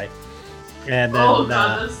Pubes Boy, and then Oh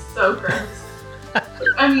god, that's so gross.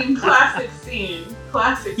 I mean, classic scene.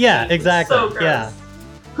 Classic Yeah, scene. exactly, So gross. yeah.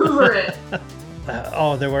 Hoover it.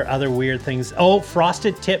 there were other weird things. Oh,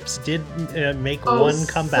 Frosted Tips did make Oh, one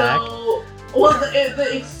comeback. Well,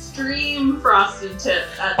 the extreme Frosted Tip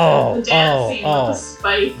at Oh, the dance oh, scene oh. with the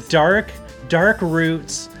spikes. Dark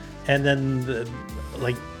Roots, and then it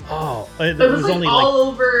It was like only all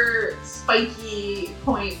over spiky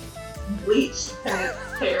points, bleached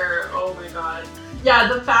points hair. Oh my god.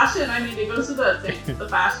 Yeah, the fashion, I mean, it goes without saying, the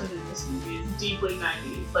fashion in this movie is deeply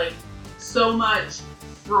 90s. Like, so much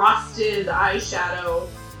frosted eyeshadow,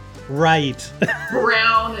 right.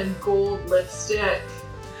 brown and gold lipstick.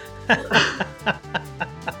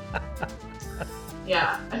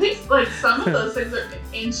 Yeah, I think like some of those things are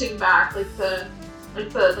inching back, like the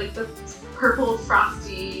purple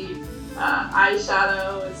frosty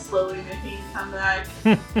eyeshadow is slowly making a comeback.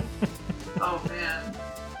 Oh man,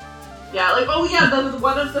 yeah, like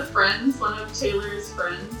one of the friends, one of Taylor's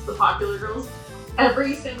friends, the popular girls.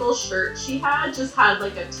 Every single shirt she had just had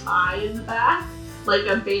like a tie in the back, like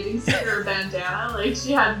a bathing suit or a bandana. Like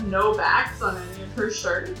she had no backs on any of her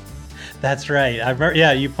shirts. That's right. I remember.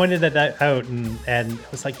 Yeah, you pointed that out, and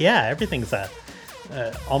it was like, yeah, everything's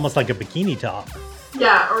almost like a bikini top.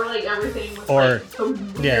 Yeah, or like everything was Or- like a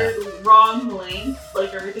weird wrong length.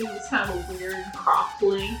 Like everything was kind of a weird cropped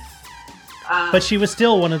length. But she was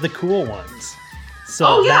still one of the cool ones. So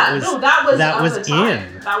oh yeah, that was of was the time.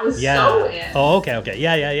 in. That was Yeah. so in. Oh, okay.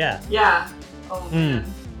 Yeah. Yeah. Oh man.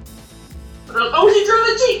 Oh, he drove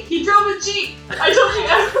a Jeep. He drove a Jeep. I told you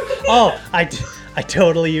everything. Oh, I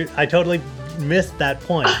totally missed that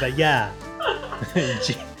point. But yeah,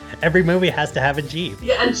 every movie has to have a Jeep.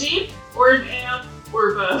 Yeah, a Jeep or an amp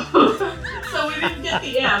or both. So we didn't get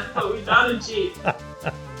the amp, but we got a Jeep.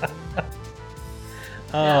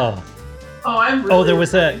 Oh. Oh, I'm really there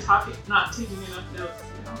was not taking enough notes.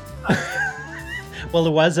 All right. Well,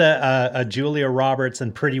 there was a Julia Roberts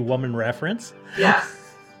and Pretty Woman reference.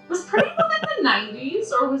 Yes. Was Pretty Woman in the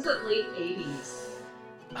 90s or was it late 80s?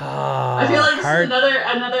 I feel like this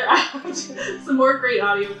is another some more great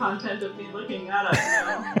audio content of me looking that up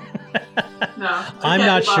now. No. I'm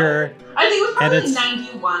not sure. I think it was probably it's-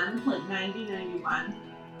 91, like 90, 91.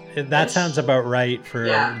 That sounds about right for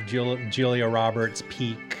Yeah. Julia Roberts'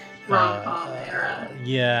 peak. Rom-com era.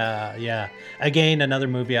 Yeah. Again, another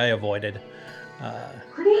movie I avoided.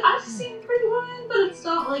 I've seen Pretty Woman, but it's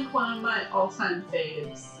not like one of my all-time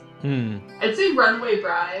faves. Hmm. I'd say Runaway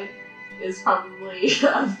Bride is probably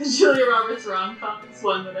of the Julia Roberts rom-coms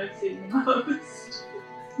one that I've seen the most.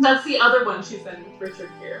 That's the other one she's in with Richard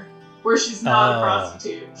Gere, where she's not a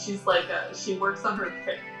prostitute. She's like she works on her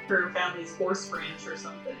family's horse ranch or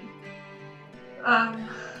something.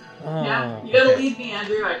 Yeah, you gotta leave me,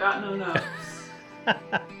 Andrew. I got no notes.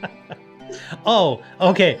 Oh,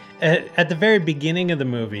 okay. At the very beginning of the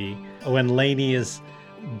movie, when Lainey has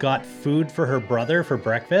got food for her brother for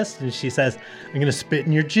breakfast, and she says, "I'm gonna spit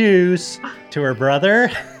in your juice," to her brother.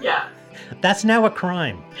 Yeah. That's now a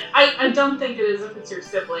crime. I don't think it is if it's your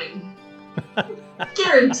sibling.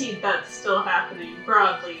 Guaranteed that's still happening,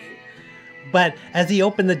 broadly. But as he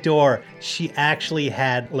opened the door, she actually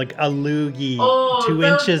had like a loogie 2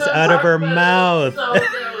 inches don't out of her talk about mouth. It.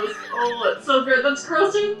 It's so gross. Oh, it's so gross. That's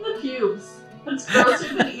grosser than the pubes. That's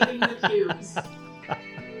grosser than eating the pubes.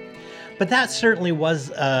 But that certainly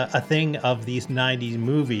was a thing of these 90s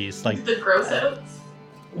movies. Like the gross outs?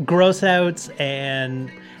 Gross outs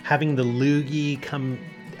and having the loogie come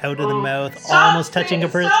out of the mouth, almost touching a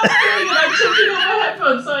person. Stop saying it. I'm taking out my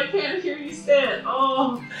headphones so I can't hear you say it.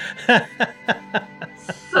 Oh.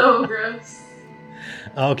 So gross.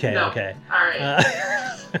 Okay, no. okay. All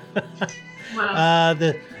right.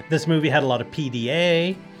 This movie had a lot of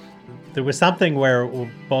PDA. There was something where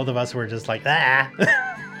both of us were just like, ah.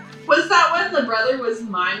 Was that when the brother was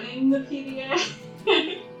miming the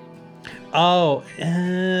PDA? Oh,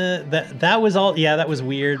 that was all. Yeah, that was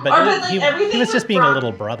weird. But he was just being a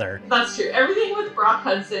little brother. That's true. Everything with Brock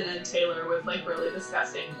Hudson and Taylor was like really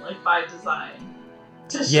disgusting, like by design.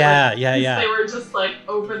 Yeah. They were just like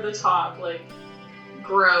over the top, like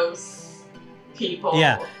gross people.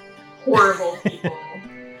 Yeah. Horrible people.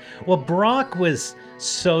 Well, Brock was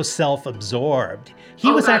so self-absorbed.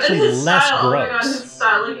 He was actually less gross. Oh my god, his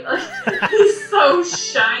style, he's so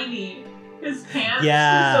shiny. His pants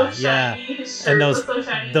were so shiny. His shirt and was so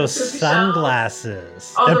shiny. Those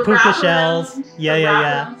sunglasses. Oh, and puka shells.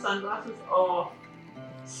 Yeah. Sunglasses. Oh.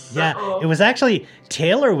 It was actually,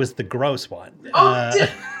 Taylor was the gross one. I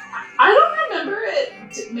don't remember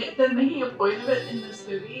them making a point of it in this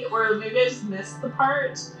movie, or maybe I just missed the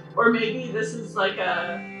part, or maybe this is like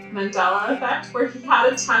a Mandela effect where he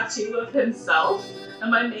had a tattoo of himself.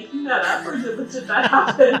 Am I making that up, or did that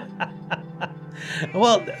happen?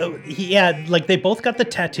 Well, like they both got the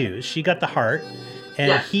tattoos. She got the heart,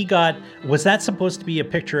 and he got. Was that supposed to be a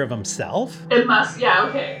picture of himself? It must. Yeah.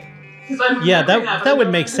 Okay. That would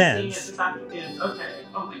make sense. Okay.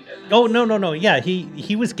 Oh my goodness. Oh no. Yeah,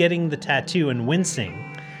 he was getting the tattoo and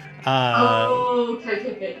wincing.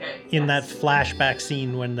 Okay. In that flashback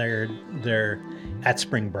scene when they're at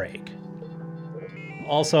spring break.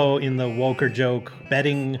 Also in the Woker joke,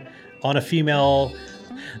 betting on a female,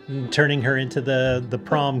 turning her into the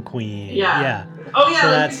prom queen. Yeah. Oh yeah, so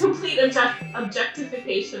like that's the complete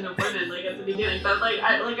objectification of women, like at the beginning. But like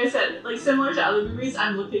I said, like similar to other movies,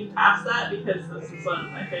 I'm looking past that because this is one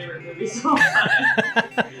of my favorite movies of all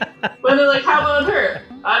time. When they're like, "How about her?"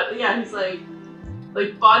 He's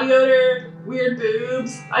like body odor, weird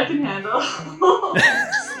boobs, I can handle.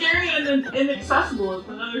 Scary and inaccessible is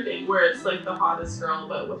another thing where it's like the hottest girl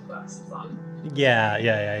but with glasses on. Yeah.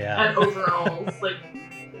 And overalls, like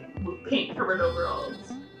paint covered overalls.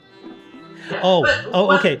 Yeah.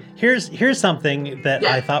 Okay. Here's something that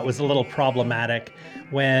I thought was a little problematic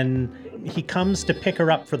when he comes to pick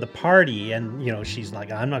her up for the party, and she's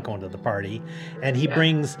like, "I'm not going to the party," and he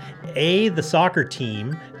brings the soccer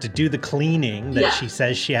team to do the cleaning that she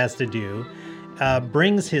says she has to do,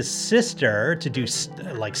 brings his sister to do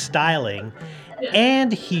styling,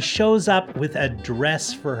 and he shows up with a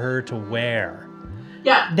dress for her to wear.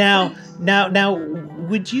 Yeah. Now,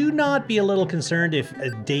 would you not be a little concerned if a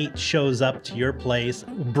date shows up to your place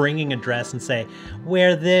bringing a dress and say,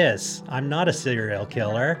 "Wear this. I'm not a serial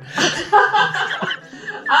killer." How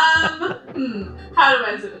do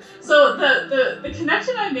I say this? So the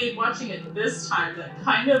connection I made watching it this time that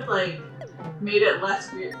kind of like made it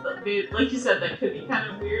less weird. Like you said, that could be kind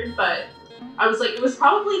of weird, but I was like, it was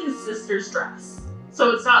probably his sister's dress. So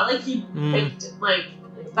it's not like he picked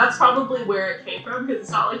that's probably where it came from, because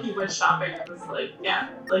it's not like he went shopping and was like,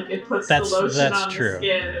 it puts the lotion on the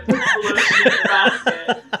skin, it puts the lotion in the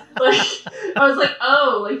basket. I was like,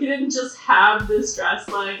 he didn't just have this dress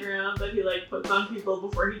lying around that he puts on people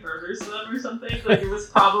before he murders them or something. It was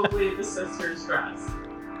probably the sister's dress.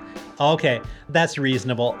 Okay, that's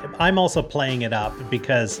reasonable. I'm also playing it up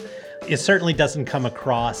because it certainly doesn't come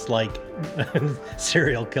across like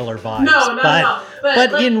serial killer vibes. No.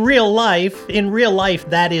 But in real life,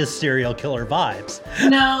 that is serial killer vibes.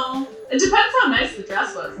 No, it depends how nice the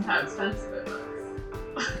dress was and how expensive it was.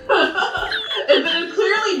 If it had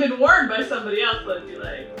clearly been worn by somebody else, I'd be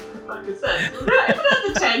like, the fuck it says. If it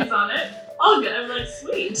has the tags on it, all good. I'm like,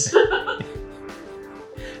 sweet.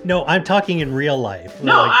 No, I'm talking in real life.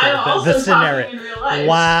 No, like I'm also talking in real life.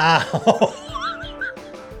 Wow.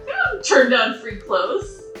 You don't turn down free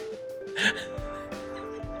clothes.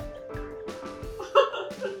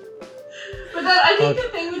 But then I think the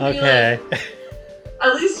thing would be like,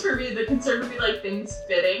 at least for me, the concern would be like things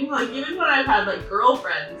fitting. Like even when I've had like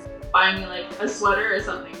girlfriends buy me like a sweater or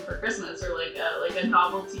something for Christmas or like a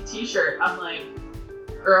novelty T-shirt, I'm like,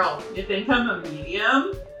 girl, you think I'm a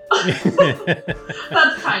medium? That's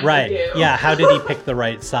kind right. of you. Yeah, how did he pick the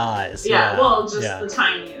right size? Yeah, well, just the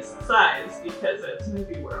tiniest size because it's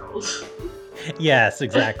Movie World. Yes,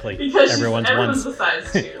 exactly. Because everyone's a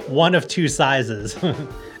size 2. One of 2 sizes.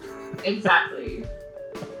 Exactly.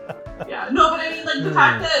 Yeah. No, but I mean, like, the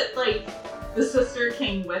fact that, like, the sister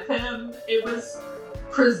came with him, it was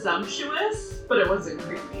presumptuous, but it wasn't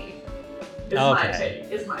creepy.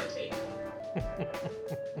 Is my take.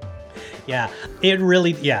 Yeah,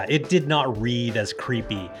 it did not read as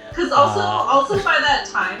creepy. Because also by that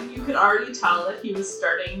time, you could already tell that he was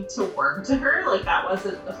starting to warm to her. Like, that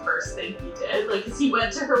wasn't the first thing he did. Like, because he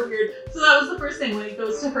went to her weird... So that was the first thing when he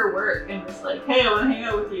goes to her work and was like, hey, I want to hang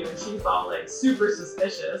out with you. And she's all, like, super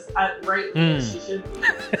suspicious. Rightly, as she should be.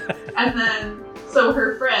 And then, so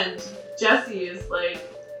her friend, Jessie, is like,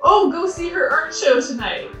 oh, go see her art show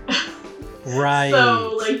tonight. Right.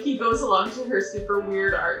 So, like, he goes along to her super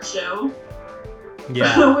weird art show.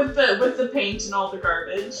 Yeah. with the paint and all the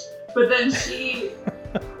garbage. But then she,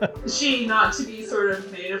 not to be sort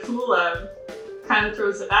of made a fool of, kind of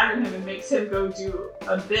throws it back at him and makes him go do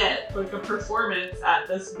a bit, like a performance at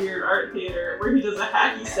this weird art theater where he does a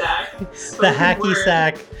hacky sack. The hacky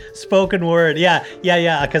sack spoken word. Yeah.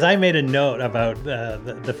 Because I made a note about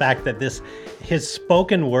the fact that his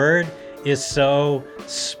spoken word is so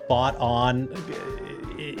spot on.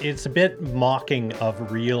 It's a bit mocking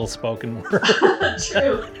of real spoken word.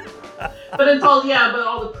 True. But it's all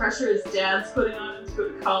all the pressure his dad's putting on him to go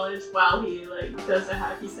to college while he like does a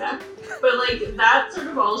hacky sack. But like that sort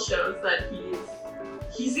of all shows that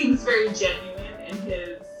he seems very genuine in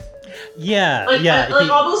his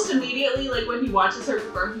almost immediately, like when he watches her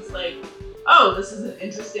perform, he's like, oh, this is an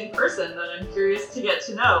interesting person that I'm curious to get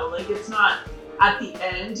to know. Like it's not at the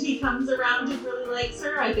end he comes around and really likes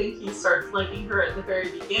her. I think he starts liking her at the very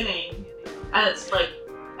beginning, and it's like,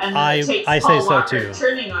 and then it takes Paul Walker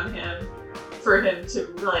turning on him for him to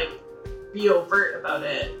like be overt about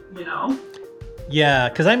it, you know? Yeah,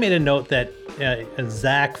 because I made a note that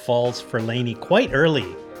Zach falls for Lainey quite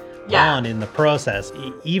early on in the process.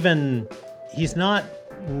 He's not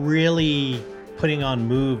really putting on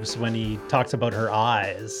moves when he talks about her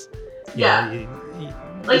eyes. I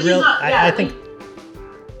think.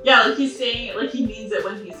 Yeah, like he's saying it like he means it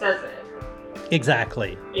when he says it.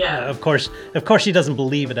 Exactly. Yeah. Of course, she doesn't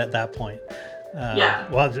believe it at that point.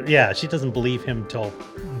 She doesn't believe him till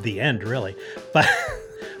the end, really.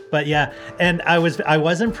 But yeah, and I was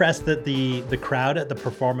impressed that the crowd at the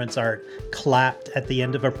performance art clapped at the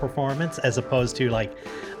end of a performance, as opposed to like,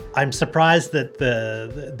 I'm surprised that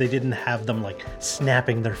they didn't have them like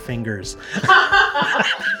snapping their fingers.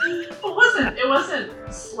 It wasn't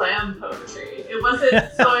slam poetry. It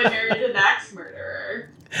wasn't so I married an axe murderer.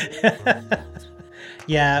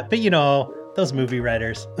 Yeah, but you know, those movie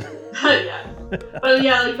writers. Yeah. But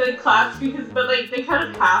yeah, like they clapped but like they kind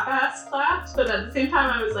of half-ass clapped, but at the same time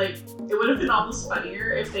I was like, it would have been almost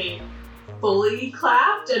funnier if they fully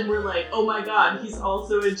clapped and were like, oh my god, he's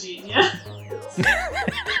also a genius.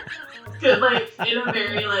 Like in a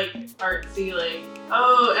very like artsy, like,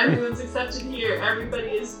 oh, everyone's accepted here, everybody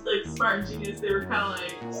is like smart and genius. They were kind of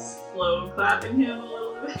like slow clapping him a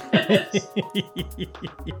little bit.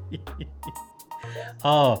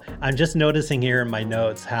 Oh, I'm just noticing here in my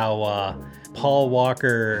notes how Paul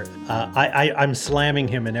Walker, I'm slamming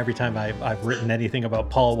him, and every time I've written anything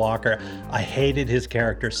about Paul Walker, I hated his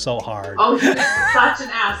character so hard. Oh, he's such an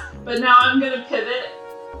ass. But now I'm going to pivot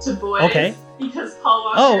to boys. Okay. Because Paul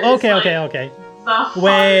Walker is okay. The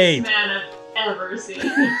hardest man I've ever seen.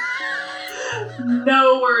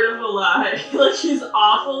 No word of a lie. Like, he's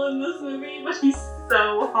awful in this movie, but he's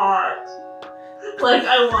so hot. Like,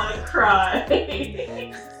 I want to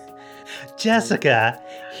cry. Jessica,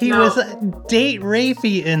 he was date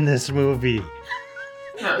rapey in this movie.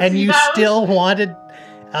 No, and you still wanted...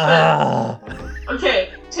 Okay,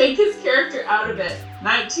 take his character out of it.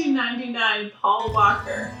 1999 Paul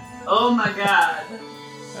Walker. Oh my god.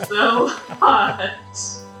 So hot.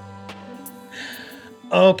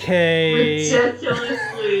 Okay.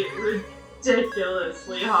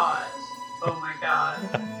 Ridiculously hot. Oh my god.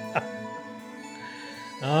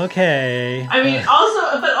 Okay. I mean,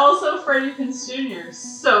 also Freddie Prinze Jr.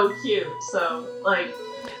 so cute. So like.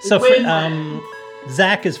 So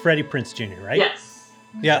Zach is Freddie Prinze Jr., right? Yes.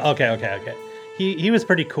 Yeah. Okay. He was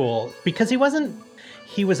pretty cool because he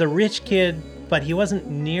was a rich kid, but he wasn't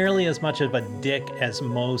nearly as much of a dick as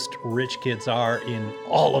most rich kids are in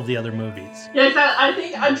all of the other movies. Yeah,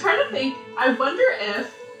 exactly. I'm trying to think. I wonder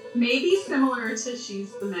if maybe similar to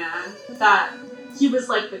She's the Man, that he was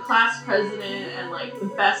like the class president and like the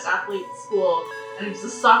best athlete at school, and he was a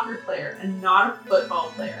soccer player and not a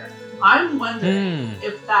football player. I'm wondering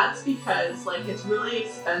if that's because like it's really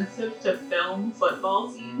expensive to film football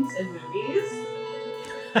scenes in movies.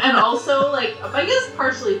 And also, like, I guess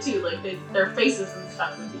partially too, like their faces and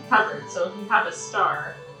stuff would be covered. So if you have a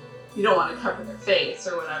star, you don't want to cover their face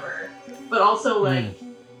or whatever. But also, like,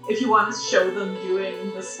 if you want to show them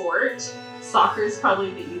doing the sport, soccer is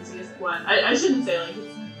probably the easiest one. I shouldn't say like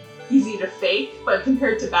it's easy to fake, but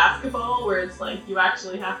compared to basketball, where it's like you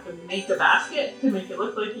actually have to make a basket to make it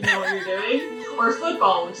look like you know what you're doing, or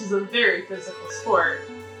football, which is a very physical sport.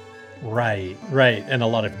 Right, and a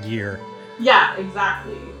lot of gear. Yeah,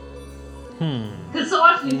 exactly. Because so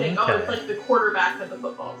often you think, it's like the quarterback of the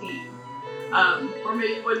football team. Or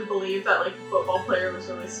maybe you wouldn't believe that like the football player was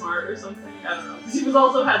really smart or something. I don't know. Because he was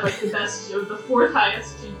also had like the fourth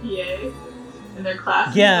highest GPA in their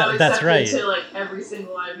class. Yeah, that's right. To like every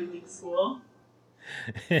single Ivy League school.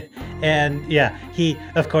 And yeah, he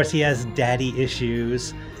has daddy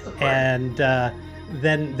issues, and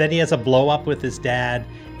then he has a blow up with his dad,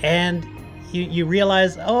 and you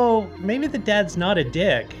realize, maybe the dad's not a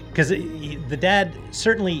dick, because the dad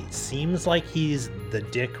certainly seems like he's the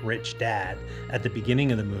dick rich dad at the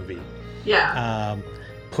beginning of the movie. Yeah.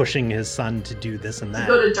 Pushing his son to do this and that. To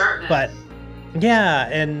go to Dartmouth. But yeah,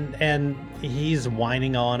 and he's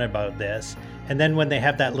whining on about this, and then when they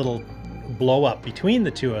have that little blow up between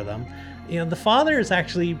the two of them, the father is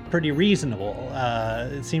actually pretty reasonable.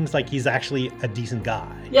 It seems like he's actually a decent guy.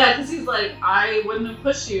 Yeah, because he's like, I wouldn't have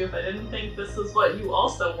pushed you if I didn't think this was what you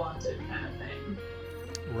also wanted, kind of thing.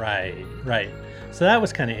 Right. So that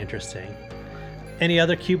was kind of interesting. Any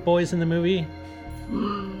other cute boys in the movie?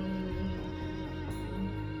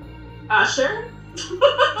 Usher?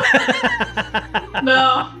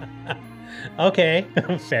 No. Okay,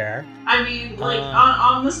 fair. I mean, like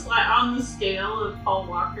on the scale of Paul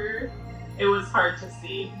Walker, it was hard to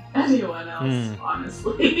see anyone else,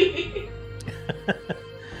 honestly.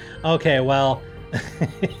 Okay, well.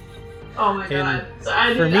 Oh my god! So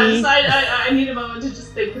I need a moment to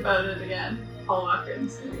just think about it again. Paul Walker in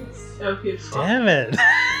this movie, so beautiful. Damn it!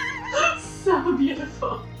 So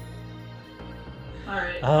beautiful. All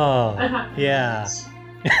right. Oh, yeah.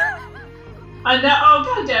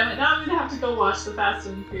 God damn it! Now I'm gonna have to go watch the Fast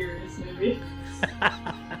and Furious movie.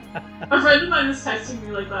 A friend of mine was texting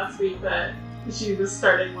me like last week that she was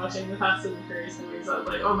starting watching the Fast and Furious movies. I was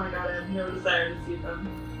like, oh my god, I have no desire to see them.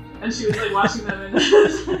 And she was like watching them,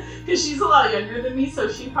 because she's a lot younger than me,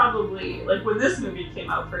 so she probably, like when this movie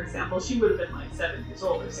came out, for example, she would have been like 7 years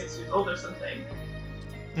old or 6 years old or something.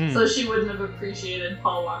 So she wouldn't have appreciated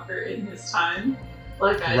Paul Walker in his time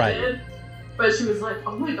like I did. But she was like,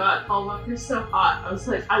 oh my god, Paul Walker's so hot. I was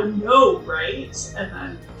like, I know, right? And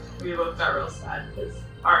then we both got real sad because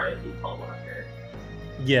R.I.P. Paul Walker.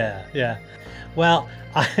 Yeah. Well,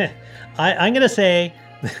 I'm going to say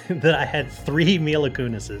that I had 3 Mila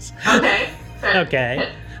Kunises. Okay, fair.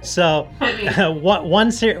 Okay. So,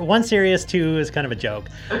 one serious, 2 is kind of a joke.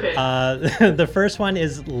 Okay. The first one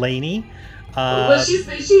is Lainey. Well, she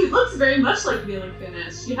looks very much like Mila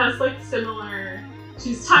Kunis. She has like similar.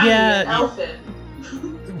 She's tiny and elfin.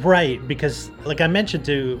 Right, because like I mentioned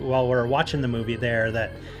while we were watching the movie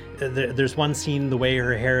that there's one scene, the way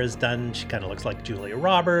her hair is done, she kind of looks like Julia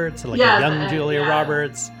Roberts, like a young Julia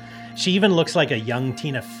Roberts. She even looks like a young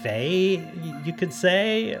Tina Fey, you could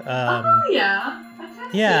say. Like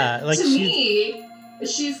to me,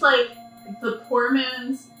 she's like the poor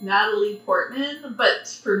man's Natalie Portman, but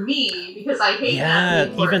for me, because I hate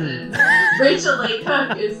Natalie Portman, Rachel Leigh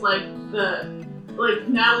Cook is like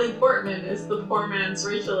Natalie Portman is the poor man's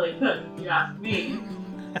Rachel Leigh Cook, if you ask me,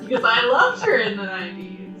 because I loved her in the 90s.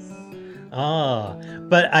 Oh,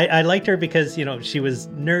 but I liked her because, she was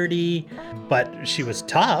nerdy, but she was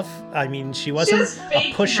tough. I mean, she wasn't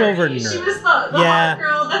a pushover nerd. She was the hot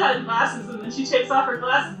girl that had glasses, and then she takes off her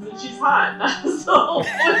glasses and she's hot. That was the whole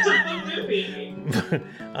point of the movie.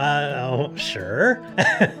 Sure.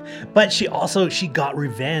 But she got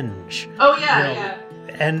revenge. Oh, yeah, yeah.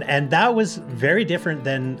 And that was very different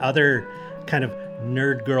than other kind of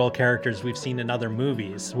nerd girl characters we've seen in other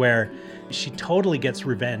movies, where she totally gets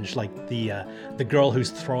revenge, like the girl who's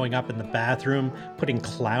throwing up in the bathroom, putting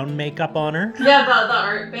clown makeup on her. Yeah, the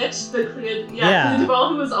art bitch, Clea Duvall,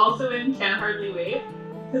 who was also in Can't Hardly Wait.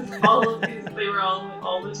 Because all of these, they were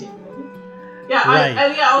all the teen movies. Yeah, right.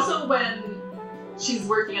 and also when she's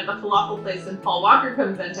working at the falafel place and Paul Walker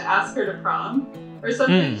comes in to ask her to prom or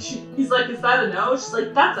something, he's like, "Is that a no?" She's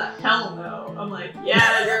like, "That's a hell no." I'm like,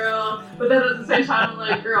 "Yeah, girl." But then at the same time, I'm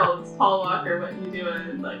like, "Girl, it's Paul Walker. What are you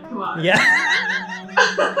doing? Like, come on." Yeah.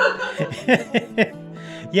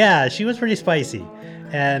 Yeah, she was pretty spicy.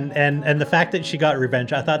 And the fact that she got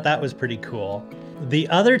revenge, I thought that was pretty cool. The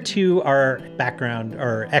other two are background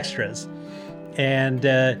or extras. And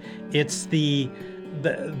it's the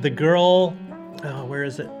girl. Oh, where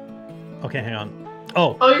is it? Okay, hang on.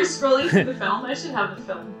 Oh, you're scrolling through the film? I should have the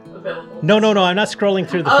film available. No, I'm not scrolling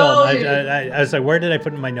through the film. Okay. I was like, where did I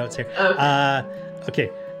put in my notes here? Okay. Okay.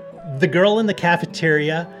 The girl in the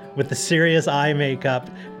cafeteria with the serious eye makeup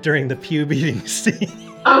during the pube eating scene.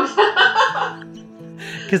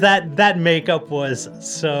 Because that makeup was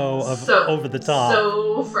so over the top.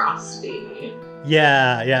 So frosty.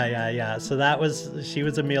 Yeah. So she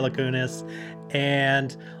was a Mila Kunis.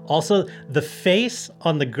 And also the face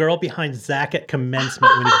on the girl behind Zach at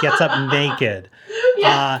commencement when he gets up naked.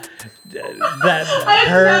 Yeah.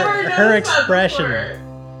 Her expression.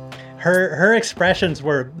 Her expressions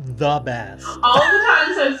were the best. All the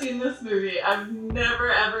times I've seen this movie, I've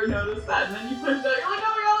never ever noticed that. And then you push it out, you're like,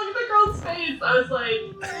 "Oh my god, look at the girl's face." I was like,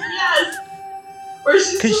 yes. Or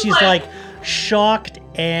she's like shocked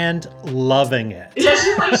and loving it. Yeah,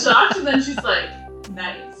 she's like shocked and then she's like,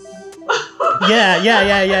 "Nice."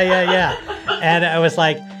 Yeah. And I was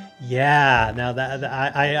like, yeah, now that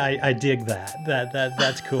I dig that.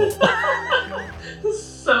 That's cool.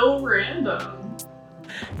 So random.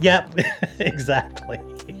 Yep, exactly.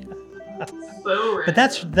 So random. But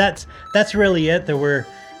that's really it. There were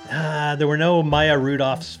no Maya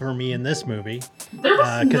Rudolphs for me in this movie. There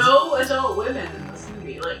was no adult women in this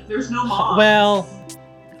movie. Like, there's no moms. Well,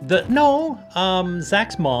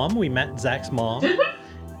 Zach's mom. We met Zach's mom. Did we?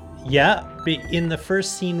 Yeah, in the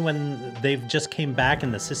first scene when they've just came back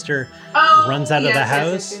and the sister runs out of the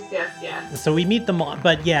house. Yes. So we meet the mom,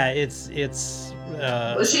 but yeah, it's.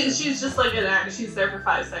 She's just like an act. She's there for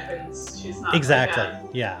 5 seconds. She's not exactly.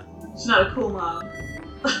 Yeah. She's not a cool mom.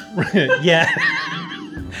 Yeah.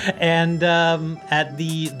 And at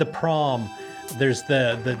the prom, there's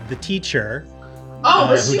the teacher.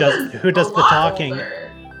 Who does the talking?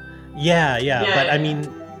 Older. Yeah. But I mean,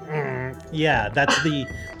 that's the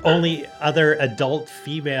only other adult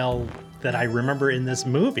female that I remember in this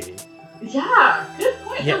movie. Yeah, good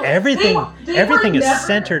point. Yeah, everything is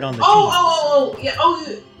centered on the team.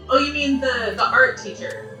 You mean the art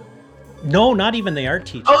teacher? No, not even the art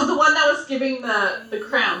teacher. Oh, the one that was giving the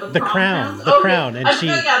crown. The crown, and there's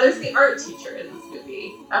the art teacher in this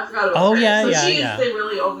movie. I forgot about her. So she is the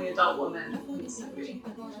really only adult woman in this movie.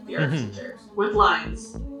 The art teacher with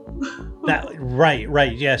lines.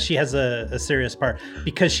 Right. Yeah, she has a serious part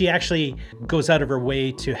because she actually goes out of her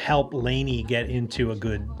way to help Lainey get into a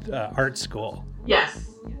good art school. Yes,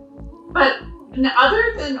 but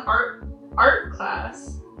other than art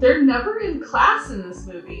class, they're never in class in this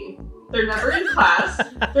movie. They're never in class.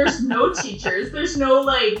 There's no teachers. There's no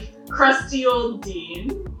like crusty old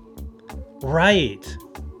dean. Right.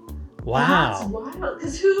 Wow. That's wild.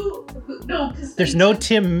 Because there's no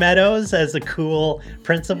Tim Meadows as a cool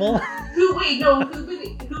principal. Who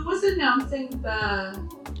was announcing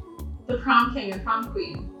the prom king and prom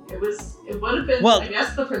queen? It would have been I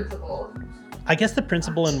guess the principal. I guess the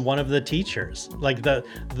principal and one of the teachers, like the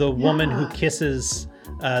woman who kisses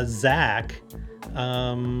Zach.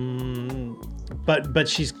 But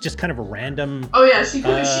she's just kind of a random. Oh yeah, she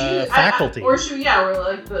faculty, or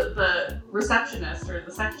like the receptionist or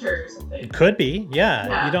the secretary or something. It could be,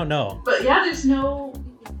 yeah. You don't know. But yeah, there's no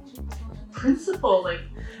principal. Like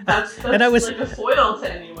that's and I was, like a foil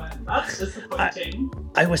to anyone. That's disappointing.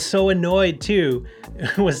 I was so annoyed too.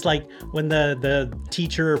 It was like when the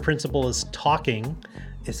teacher or principal is talking,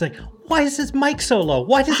 it's like, why is his mic so low?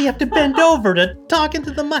 Why does he have to bend over to talk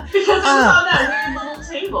into the mic? Because it's on that weird little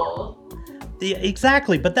table. Yeah,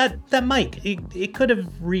 exactly, but that mic, it could have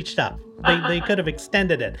reached up. They could have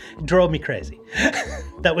extended it. It drove me crazy.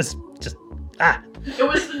 That was just, It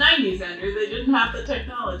was the 90s, Andrew. They didn't have the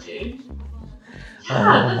technology.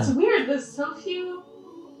 Yeah, that's weird. There's so few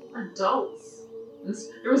adults.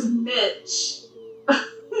 There was Mitch.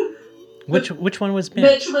 Which one was Mitch?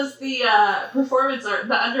 Mitch was the performance art,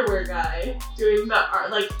 the underwear guy, doing the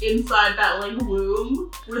art, like inside that like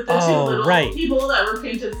loom with the two little people that were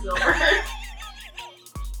painted silver.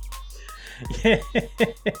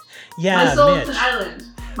 Yeah, my soul Mitch. is an island.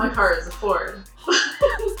 My car is a Ford.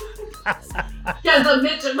 Yeah, but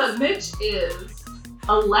Mitch is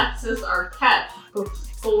Alexis Arquette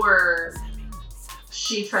before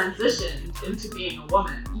she transitioned into being a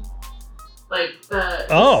woman. Like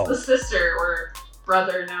the sister or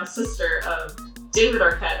brother, now sister of David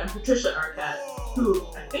Arquette and Patricia Arquette, who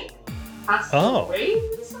I think passed away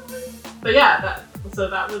recently. But yeah, that was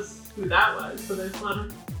who that was. So there's a lot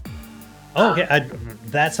of Okay,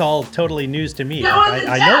 that's all totally news to me. Yeah,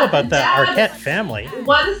 I know about the Arquette family.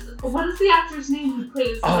 What is the actor's name who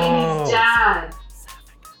plays Lainey's dad?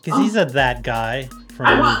 Because he's that guy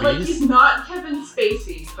from movies. Like, he's not Kevin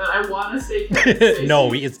Spacey, but I want to say Kevin Spacey.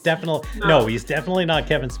 No, he's definitely not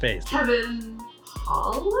Kevin Spacey. Kevin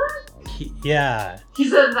Holland? Yeah.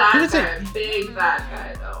 He's a big that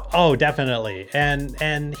guy though. Oh, definitely.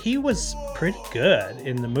 And he was pretty good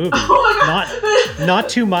in the movie. Oh my God. Not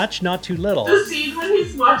too much, not too little. The scene when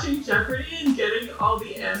he's watching Jeopardy and getting all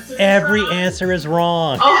the answers Every wrong. answer is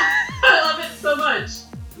wrong. Oh, I love it so much.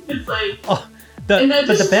 It's like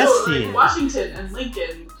the best scene. Like Washington and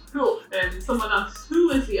Lincoln, and someone else.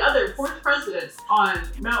 Who is the other fourth president on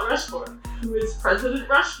Mount Rushmore? Who is President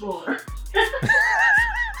Rushmore?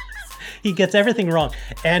 He gets everything wrong.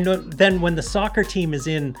 And then when the soccer team is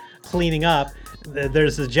in cleaning up,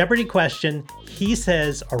 there's a Jeopardy question. He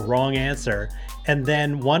says a wrong answer. And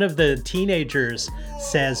then one of the teenagers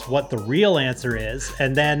says what the real answer is.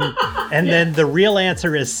 And then then the real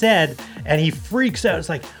answer is said. And he freaks out. It's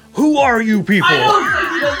like, who are you people? I know, it's like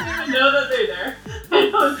he doesn't even know that they're there.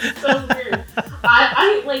 I know, it's so weird.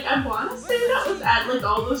 I want to say that was like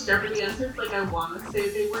all those Jeopardy answers, like I want to say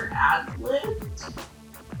they were ad-libbed.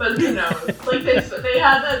 But who knows? Like they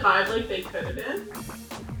had that vibe, like they could have been.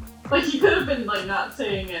 Like he could have been like not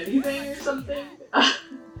saying anything or something.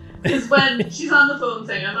 Because when she's on the phone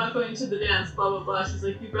saying, "I'm not going to the dance," blah blah blah, she's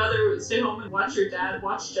like, "You'd rather stay home and watch your dad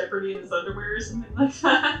watch Jeopardy in his underwear or something like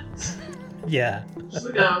that." Yeah. She's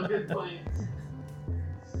like, "Oh, good point."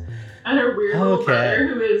 And her weird little brother,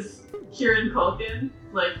 who is Kieran Culkin,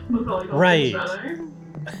 like Macaulay Culkin's brother.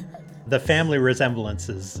 The family resemblance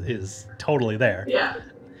is totally there. Yeah.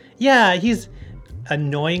 Yeah, he's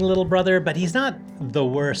annoying little brother, but he's not the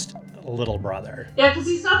worst little brother. Yeah, because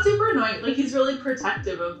he's not super annoying. Like, he's really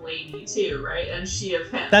protective of Lainey, too, right? And she of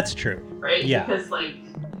him. That's true. Right? Yeah. Because, like,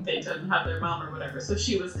 they didn't have their mom or whatever. So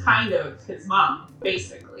she was kind of his mom,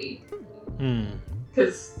 basically.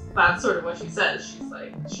 Because that's sort of what she says. She's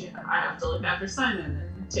like, I have to look after Simon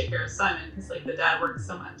and take care of Simon because, like, the dad works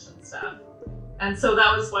so much and stuff. And so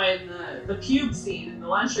that was why in the pube scene in the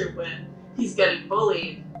lunchroom when he's getting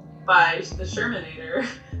bullied by the Shermanator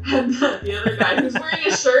and the other guy who's wearing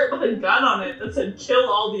a shirt with a gun on it that said "Kill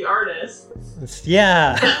all the artists."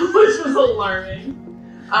 Yeah. Which was alarming.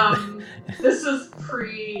 This is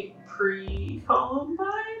pre-Columbine?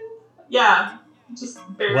 Yeah. Just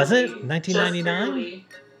barely. Was it 1999?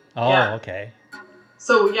 Oh, yeah. Okay.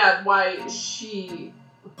 So yeah, why she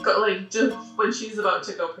just when she's about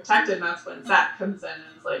to go protect him, that's when Zach comes in and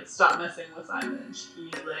is like, "Stop messing with Simon." And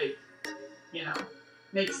she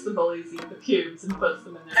makes the bullies eat the pubes and puts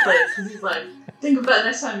them in their place because he's like, "Think of that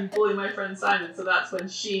next time you bully my friend Simon." So that's when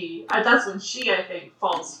she I think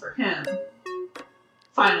falls for him.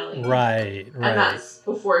 Finally. Right. And that's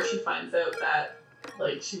before she finds out that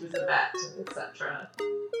like she was a vet, etc.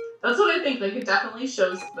 That's what I think. Like, it definitely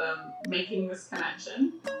shows them making this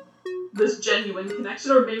connection, this genuine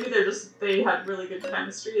connection, or maybe they had really good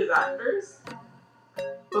chemistry as actors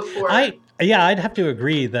before. I'd have to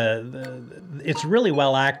agree. It's really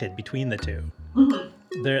well acted between the two.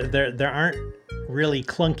 Mm-hmm. There aren't really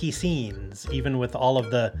clunky scenes, even with all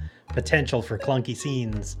of the potential for clunky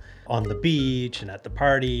scenes on the beach and at the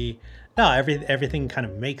party. No, everything kind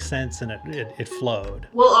of makes sense and it flowed.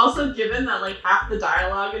 Well, also given that like half the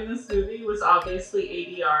dialogue in this movie was obviously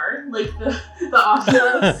ADR, like the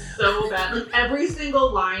audio was so bad. Like every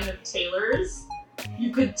single line of Taylor's,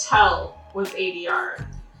 you could tell was ADR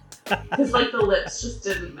because like the lips just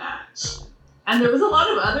didn't match. And there was a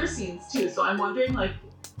lot of other scenes too. So I'm wondering, like,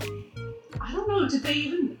 I don't know, did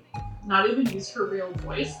they not even use her real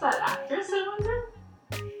voice? That actress, I wonder.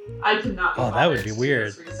 I cannot. That would be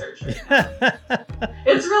weird. Right.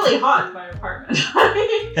 It's really hot in my apartment.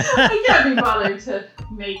 I can't be bothered to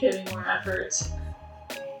make any more effort.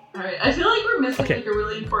 All right, I feel like we're missing like a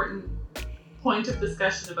really important point of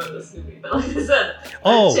discussion about this movie. But like I said,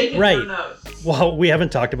 I've taken no notes. Well, we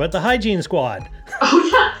haven't talked about the Hygiene Squad. Oh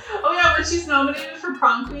yeah, when she's nominated for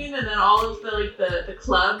prom queen, and then all of the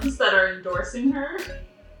clubs that are endorsing her.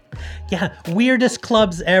 Yeah, weirdest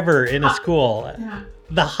clubs ever in a school. Yeah.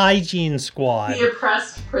 The Hygiene Squad. The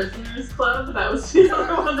Oppressed Prisoners Club. That was the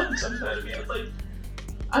other one that jumped out at me. I was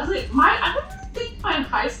like, I don't think my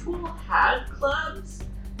high school had clubs.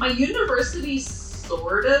 My university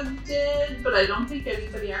sort of did, but I don't think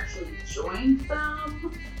anybody actually joined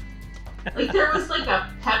them. Like, there was like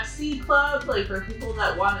a Pepsi club, like for people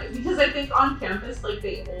that wanted, because I think on campus, like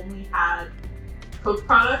they only had Coke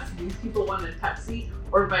products. These people wanted Pepsi,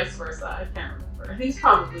 or vice versa. I can't remember. I think it's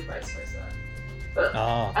probably vice versa. But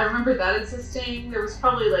I remember that existing. There was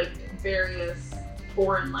probably like various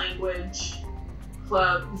foreign language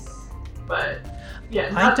clubs, but yeah,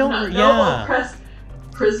 no Oppressed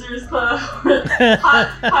Prisoners Club,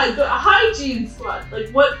 Hygiene Squad. Like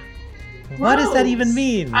what? What does that even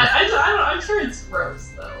mean? I don't. I'm sure it's gross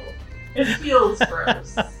though. It feels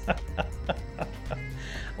gross.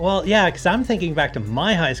 Well, yeah, because I'm thinking back to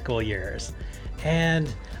my high school years,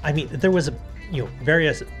 and I mean, there was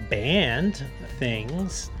various band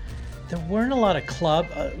things. There weren't a lot of club.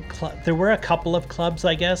 There were a couple of clubs,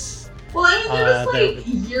 I guess. Well, I mean, there was like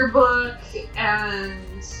yearbook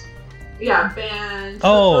and band.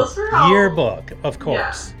 Oh, yearbook, of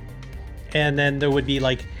course. Yeah. And then there would be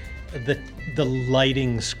like the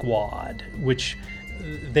lighting squad, which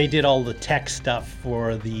they did all the tech stuff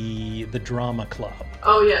for the drama club.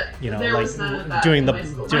 Oh yeah, there was none of that doing the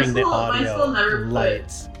audio my school never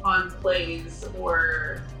lights put on plays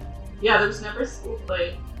or there was never school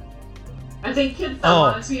play. I think kids that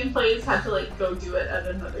wanted to be in plays had to like go do it at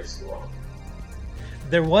another school.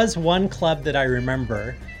 There was one club that I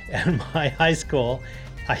remember at my high school.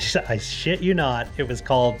 I shit you not, it was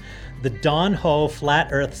called the Don Ho Flat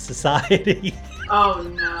Earth Society. Oh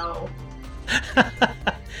no.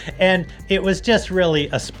 And it was just really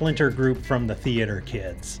a splinter group from the theater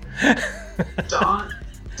kids. Don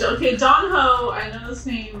Ho, I know this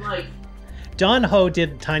name, like Don Ho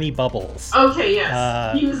did Tiny Bubbles. Okay,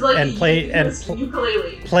 yes. He was like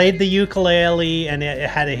ukulele. Played the ukulele, and it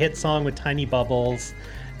had a hit song with Tiny Bubbles.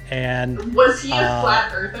 And was he a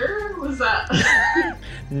flat earther? Was that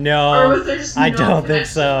no? Or was there just I don't think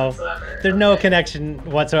so. Whatsoever? There's no connection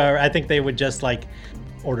whatsoever. I think they would just like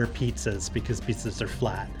order pizzas because pizzas are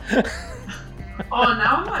flat. Oh,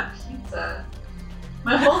 now I want pizza.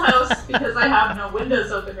 My whole house, because I have no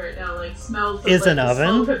windows open right now, like smells of an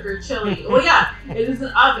oven? slow cooker chili. Well, yeah, it is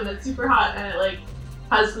an oven. It's super hot, and it like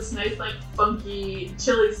has this nice like funky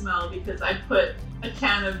chili smell because I put a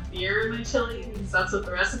can of beer in my chili because that's what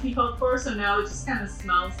the recipe called for. So now it just kind of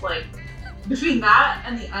smells like, between that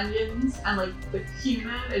and the onions and like the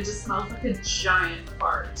cumin, it just smells like a giant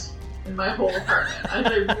fart in my whole apartment. And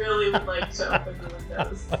I really would like to open the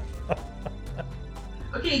windows.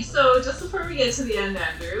 Okay, so just before we get to the end,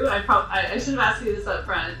 Andrew, I should have asked you this up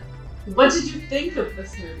front. What did you think of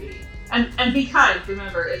this movie? And be kind,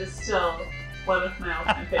 remember, it is still one of my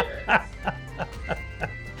all-time favorites.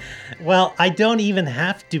 Well, I don't even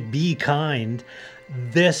have to be kind.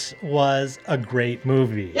 This was a great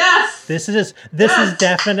movie. Yes! This is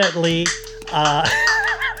definitely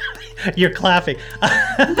you're clapping.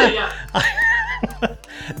 Yeah.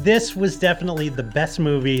 This was definitely the best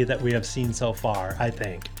movie that we have seen so far, I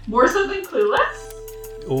think. More so than Clueless?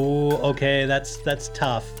 Oh, okay, that's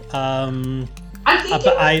tough. I think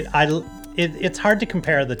it's hard to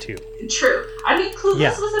compare the two. True. I think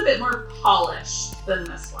Clueless was a bit more polished than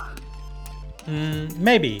this one.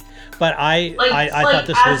 Maybe, but I thought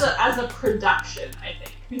this was as a production, I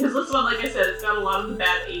think, because this one, like I said, it's got a lot of the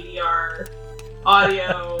bad ADR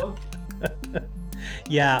audio.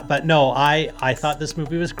 Yeah, but no, I thought this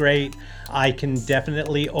movie was great. I can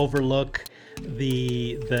definitely overlook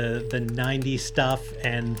the 90s stuff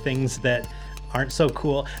and things that aren't so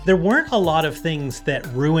cool. There weren't a lot of things that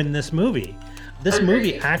ruined this movie. This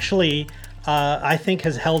movie actually, I think,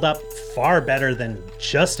 has held up far better than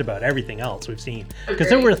just about everything else we've seen. Because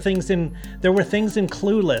there were things in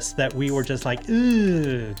Clueless that we were just like,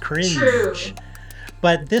 ooh, cringe. True.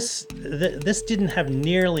 But this didn't have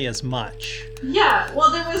nearly as much. Yeah, well,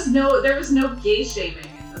 there was no gay shaming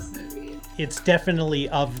in this movie. It's definitely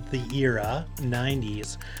of the era,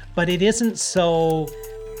 90s, but it isn't so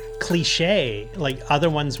cliche like other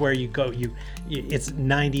ones where it's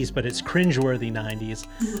 90s, but it's cringeworthy 90s.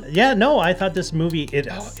 Mm-hmm. Yeah, no, I thought this movie it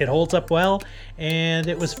holds up well, and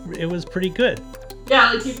it was pretty good.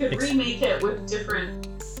 Yeah, like you could remake it with different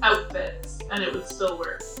outfits, and it would still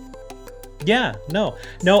work. Yeah, no,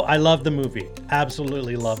 I love the movie.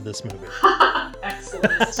 Absolutely love this movie.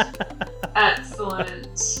 Excellent.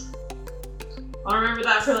 Excellent. I'll remember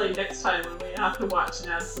that for like next time when we have to watch an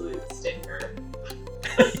absolute stinker.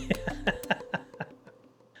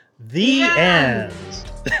 The end.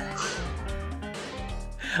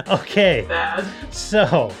 Okay. Bad.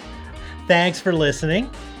 So, thanks for listening.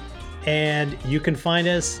 And you can find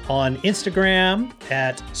us on Instagram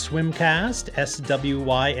at Swimcast,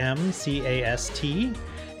 SWYMCAST.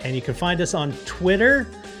 And you can find us on Twitter,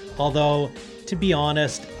 although, to be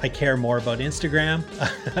honest, I care more about Instagram.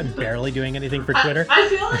 I'm barely doing anything for Twitter. I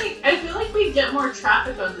feel like we get more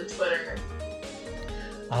traffic on the Twitter.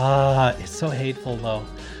 It's so hateful though.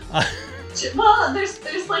 Well, there's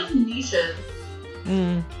like niches.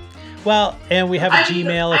 Well, and we have a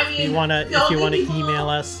Gmail if you wanna email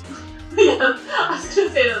us. Yeah, I was gonna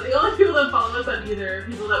say that the only people that follow us on either are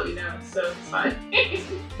people that we know, so it's fine.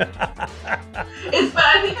 But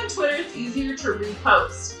I think on Twitter it's easier to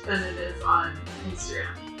repost than it is on Instagram.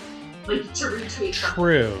 Like to retweet something.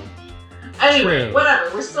 True. Anyway, True. whatever.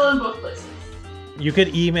 We're still in both places. You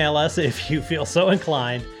could email us if you feel so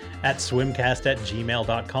inclined at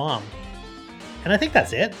swimcast@gmail.com. And I think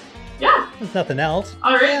that's it. Yeah. There's nothing else.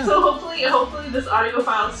 All right. Yeah. So hopefully this audio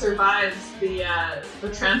file survives the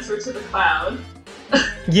transfer to the cloud.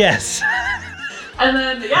 Yes. And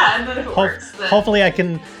then if it works, then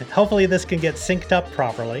Hopefully this can get synced up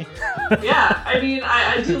properly. yeah. I mean,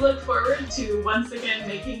 I do look forward to once again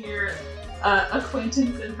making your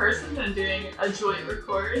acquaintance in person and doing a joint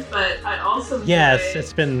record, but I also enjoy Yes,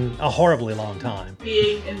 it's been a horribly long time.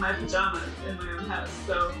 being in my pajamas in my own house.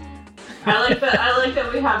 So I like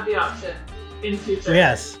that we have the option in future.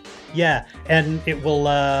 Yes. Yeah, and it will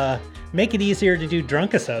make it easier to do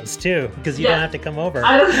drunk episodes too, because you don't have to come over.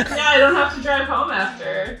 I don't have to drive home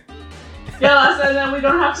after. Yeah, and then we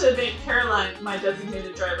don't have to make Caroline my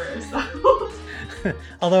designated driver. So.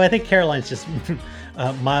 Although I think Caroline's just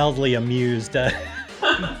mildly amused.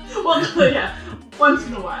 Well, yeah, once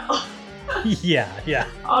in a while. Yeah.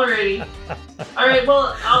 Alrighty. All right.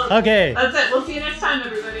 Well, Okay. That's it. We'll see you next time,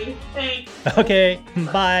 everybody. Thanks. Okay.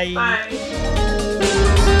 Bye. Bye.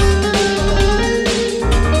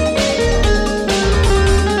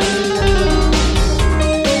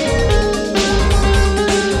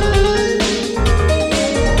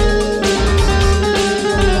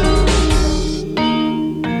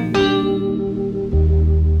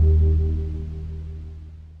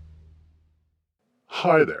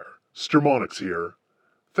 Hi there, Stermonix here.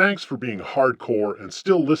 Thanks for being hardcore and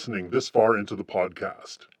still listening this far into the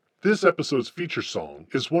podcast. This episode's feature song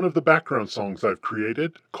is one of the background songs I've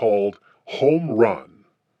created called Home Run.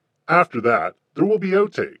 After that, there will be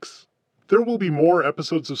outtakes. There will be more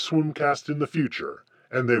episodes of Swimcast in the future,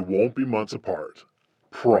 and they won't be months apart.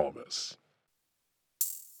 Promise.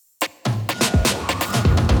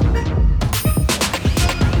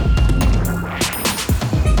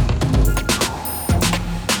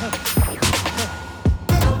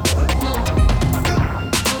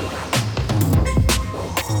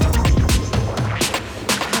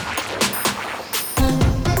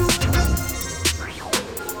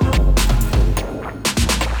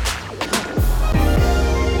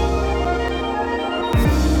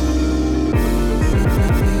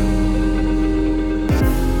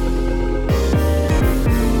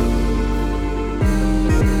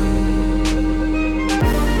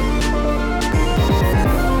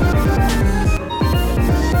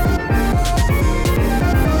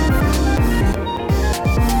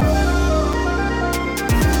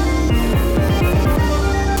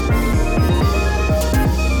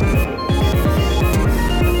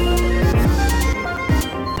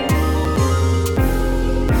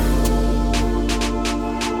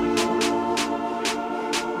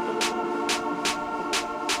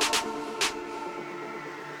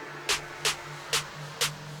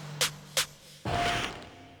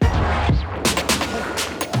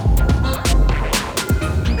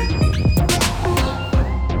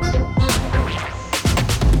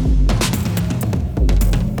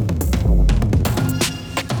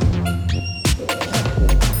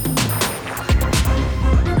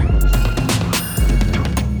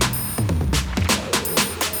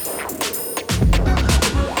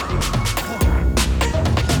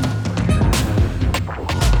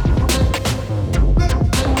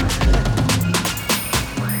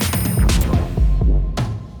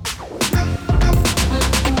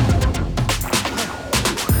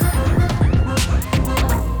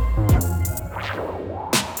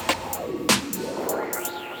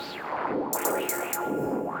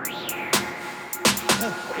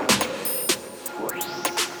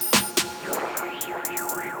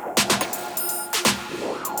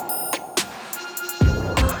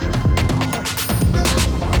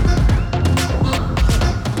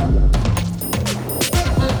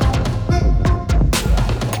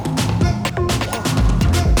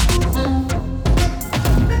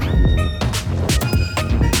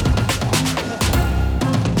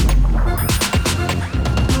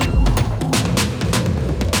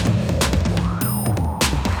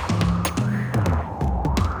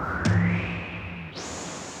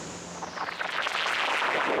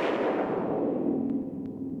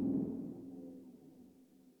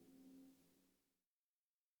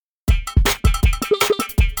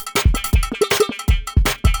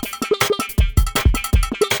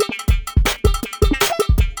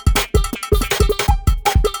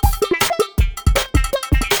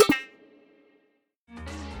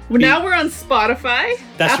 Now we're on Spotify,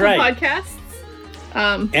 That's Apple right. Podcasts,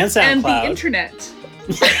 And SoundCloud. and the internet.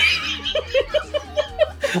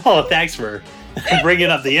 Oh, thanks for bringing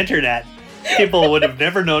up the internet. People would have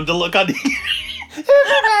never known to look on the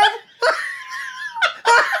internet.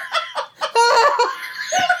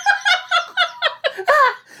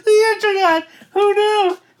 The internet. Who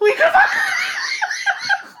knew? We could find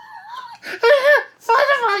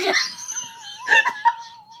it.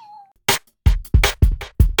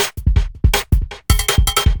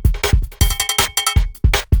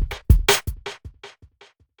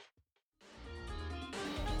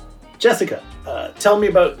 Jessica, tell me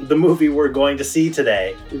about the movie we're going to see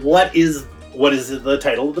today. What is the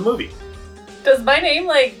title of the movie? Does my name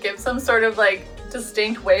give some sort of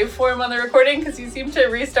distinct waveform on the recording? Because you seem to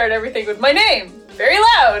restart everything with my name very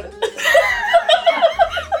loud.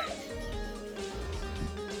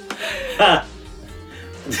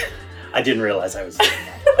 I didn't realize I was doing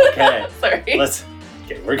that. Okay. Sorry.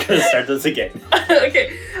 We're gonna start this again.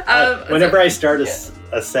 Okay. Whenever I start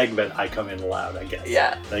a segment, I come in loud, I guess.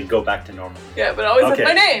 Yeah. Then go back to normal. Yeah, but always Okay. with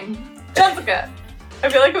my name, Jessica. I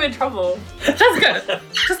feel like I'm in trouble. Jessica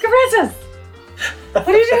Francis. What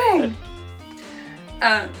are you doing?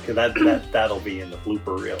 That'll be in the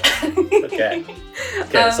blooper reel. Okay.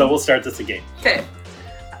 Okay, so we'll start this again. Okay.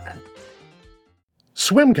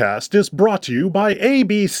 Swimcast is brought to you by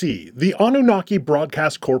ABC, the Anunnaki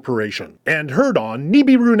Broadcast Corporation, and heard on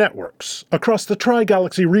Nibiru Networks across the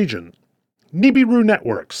Tri-Galaxy region. Nibiru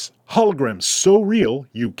Networks, holograms so real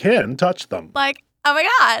you can touch them. Like, oh my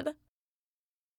god.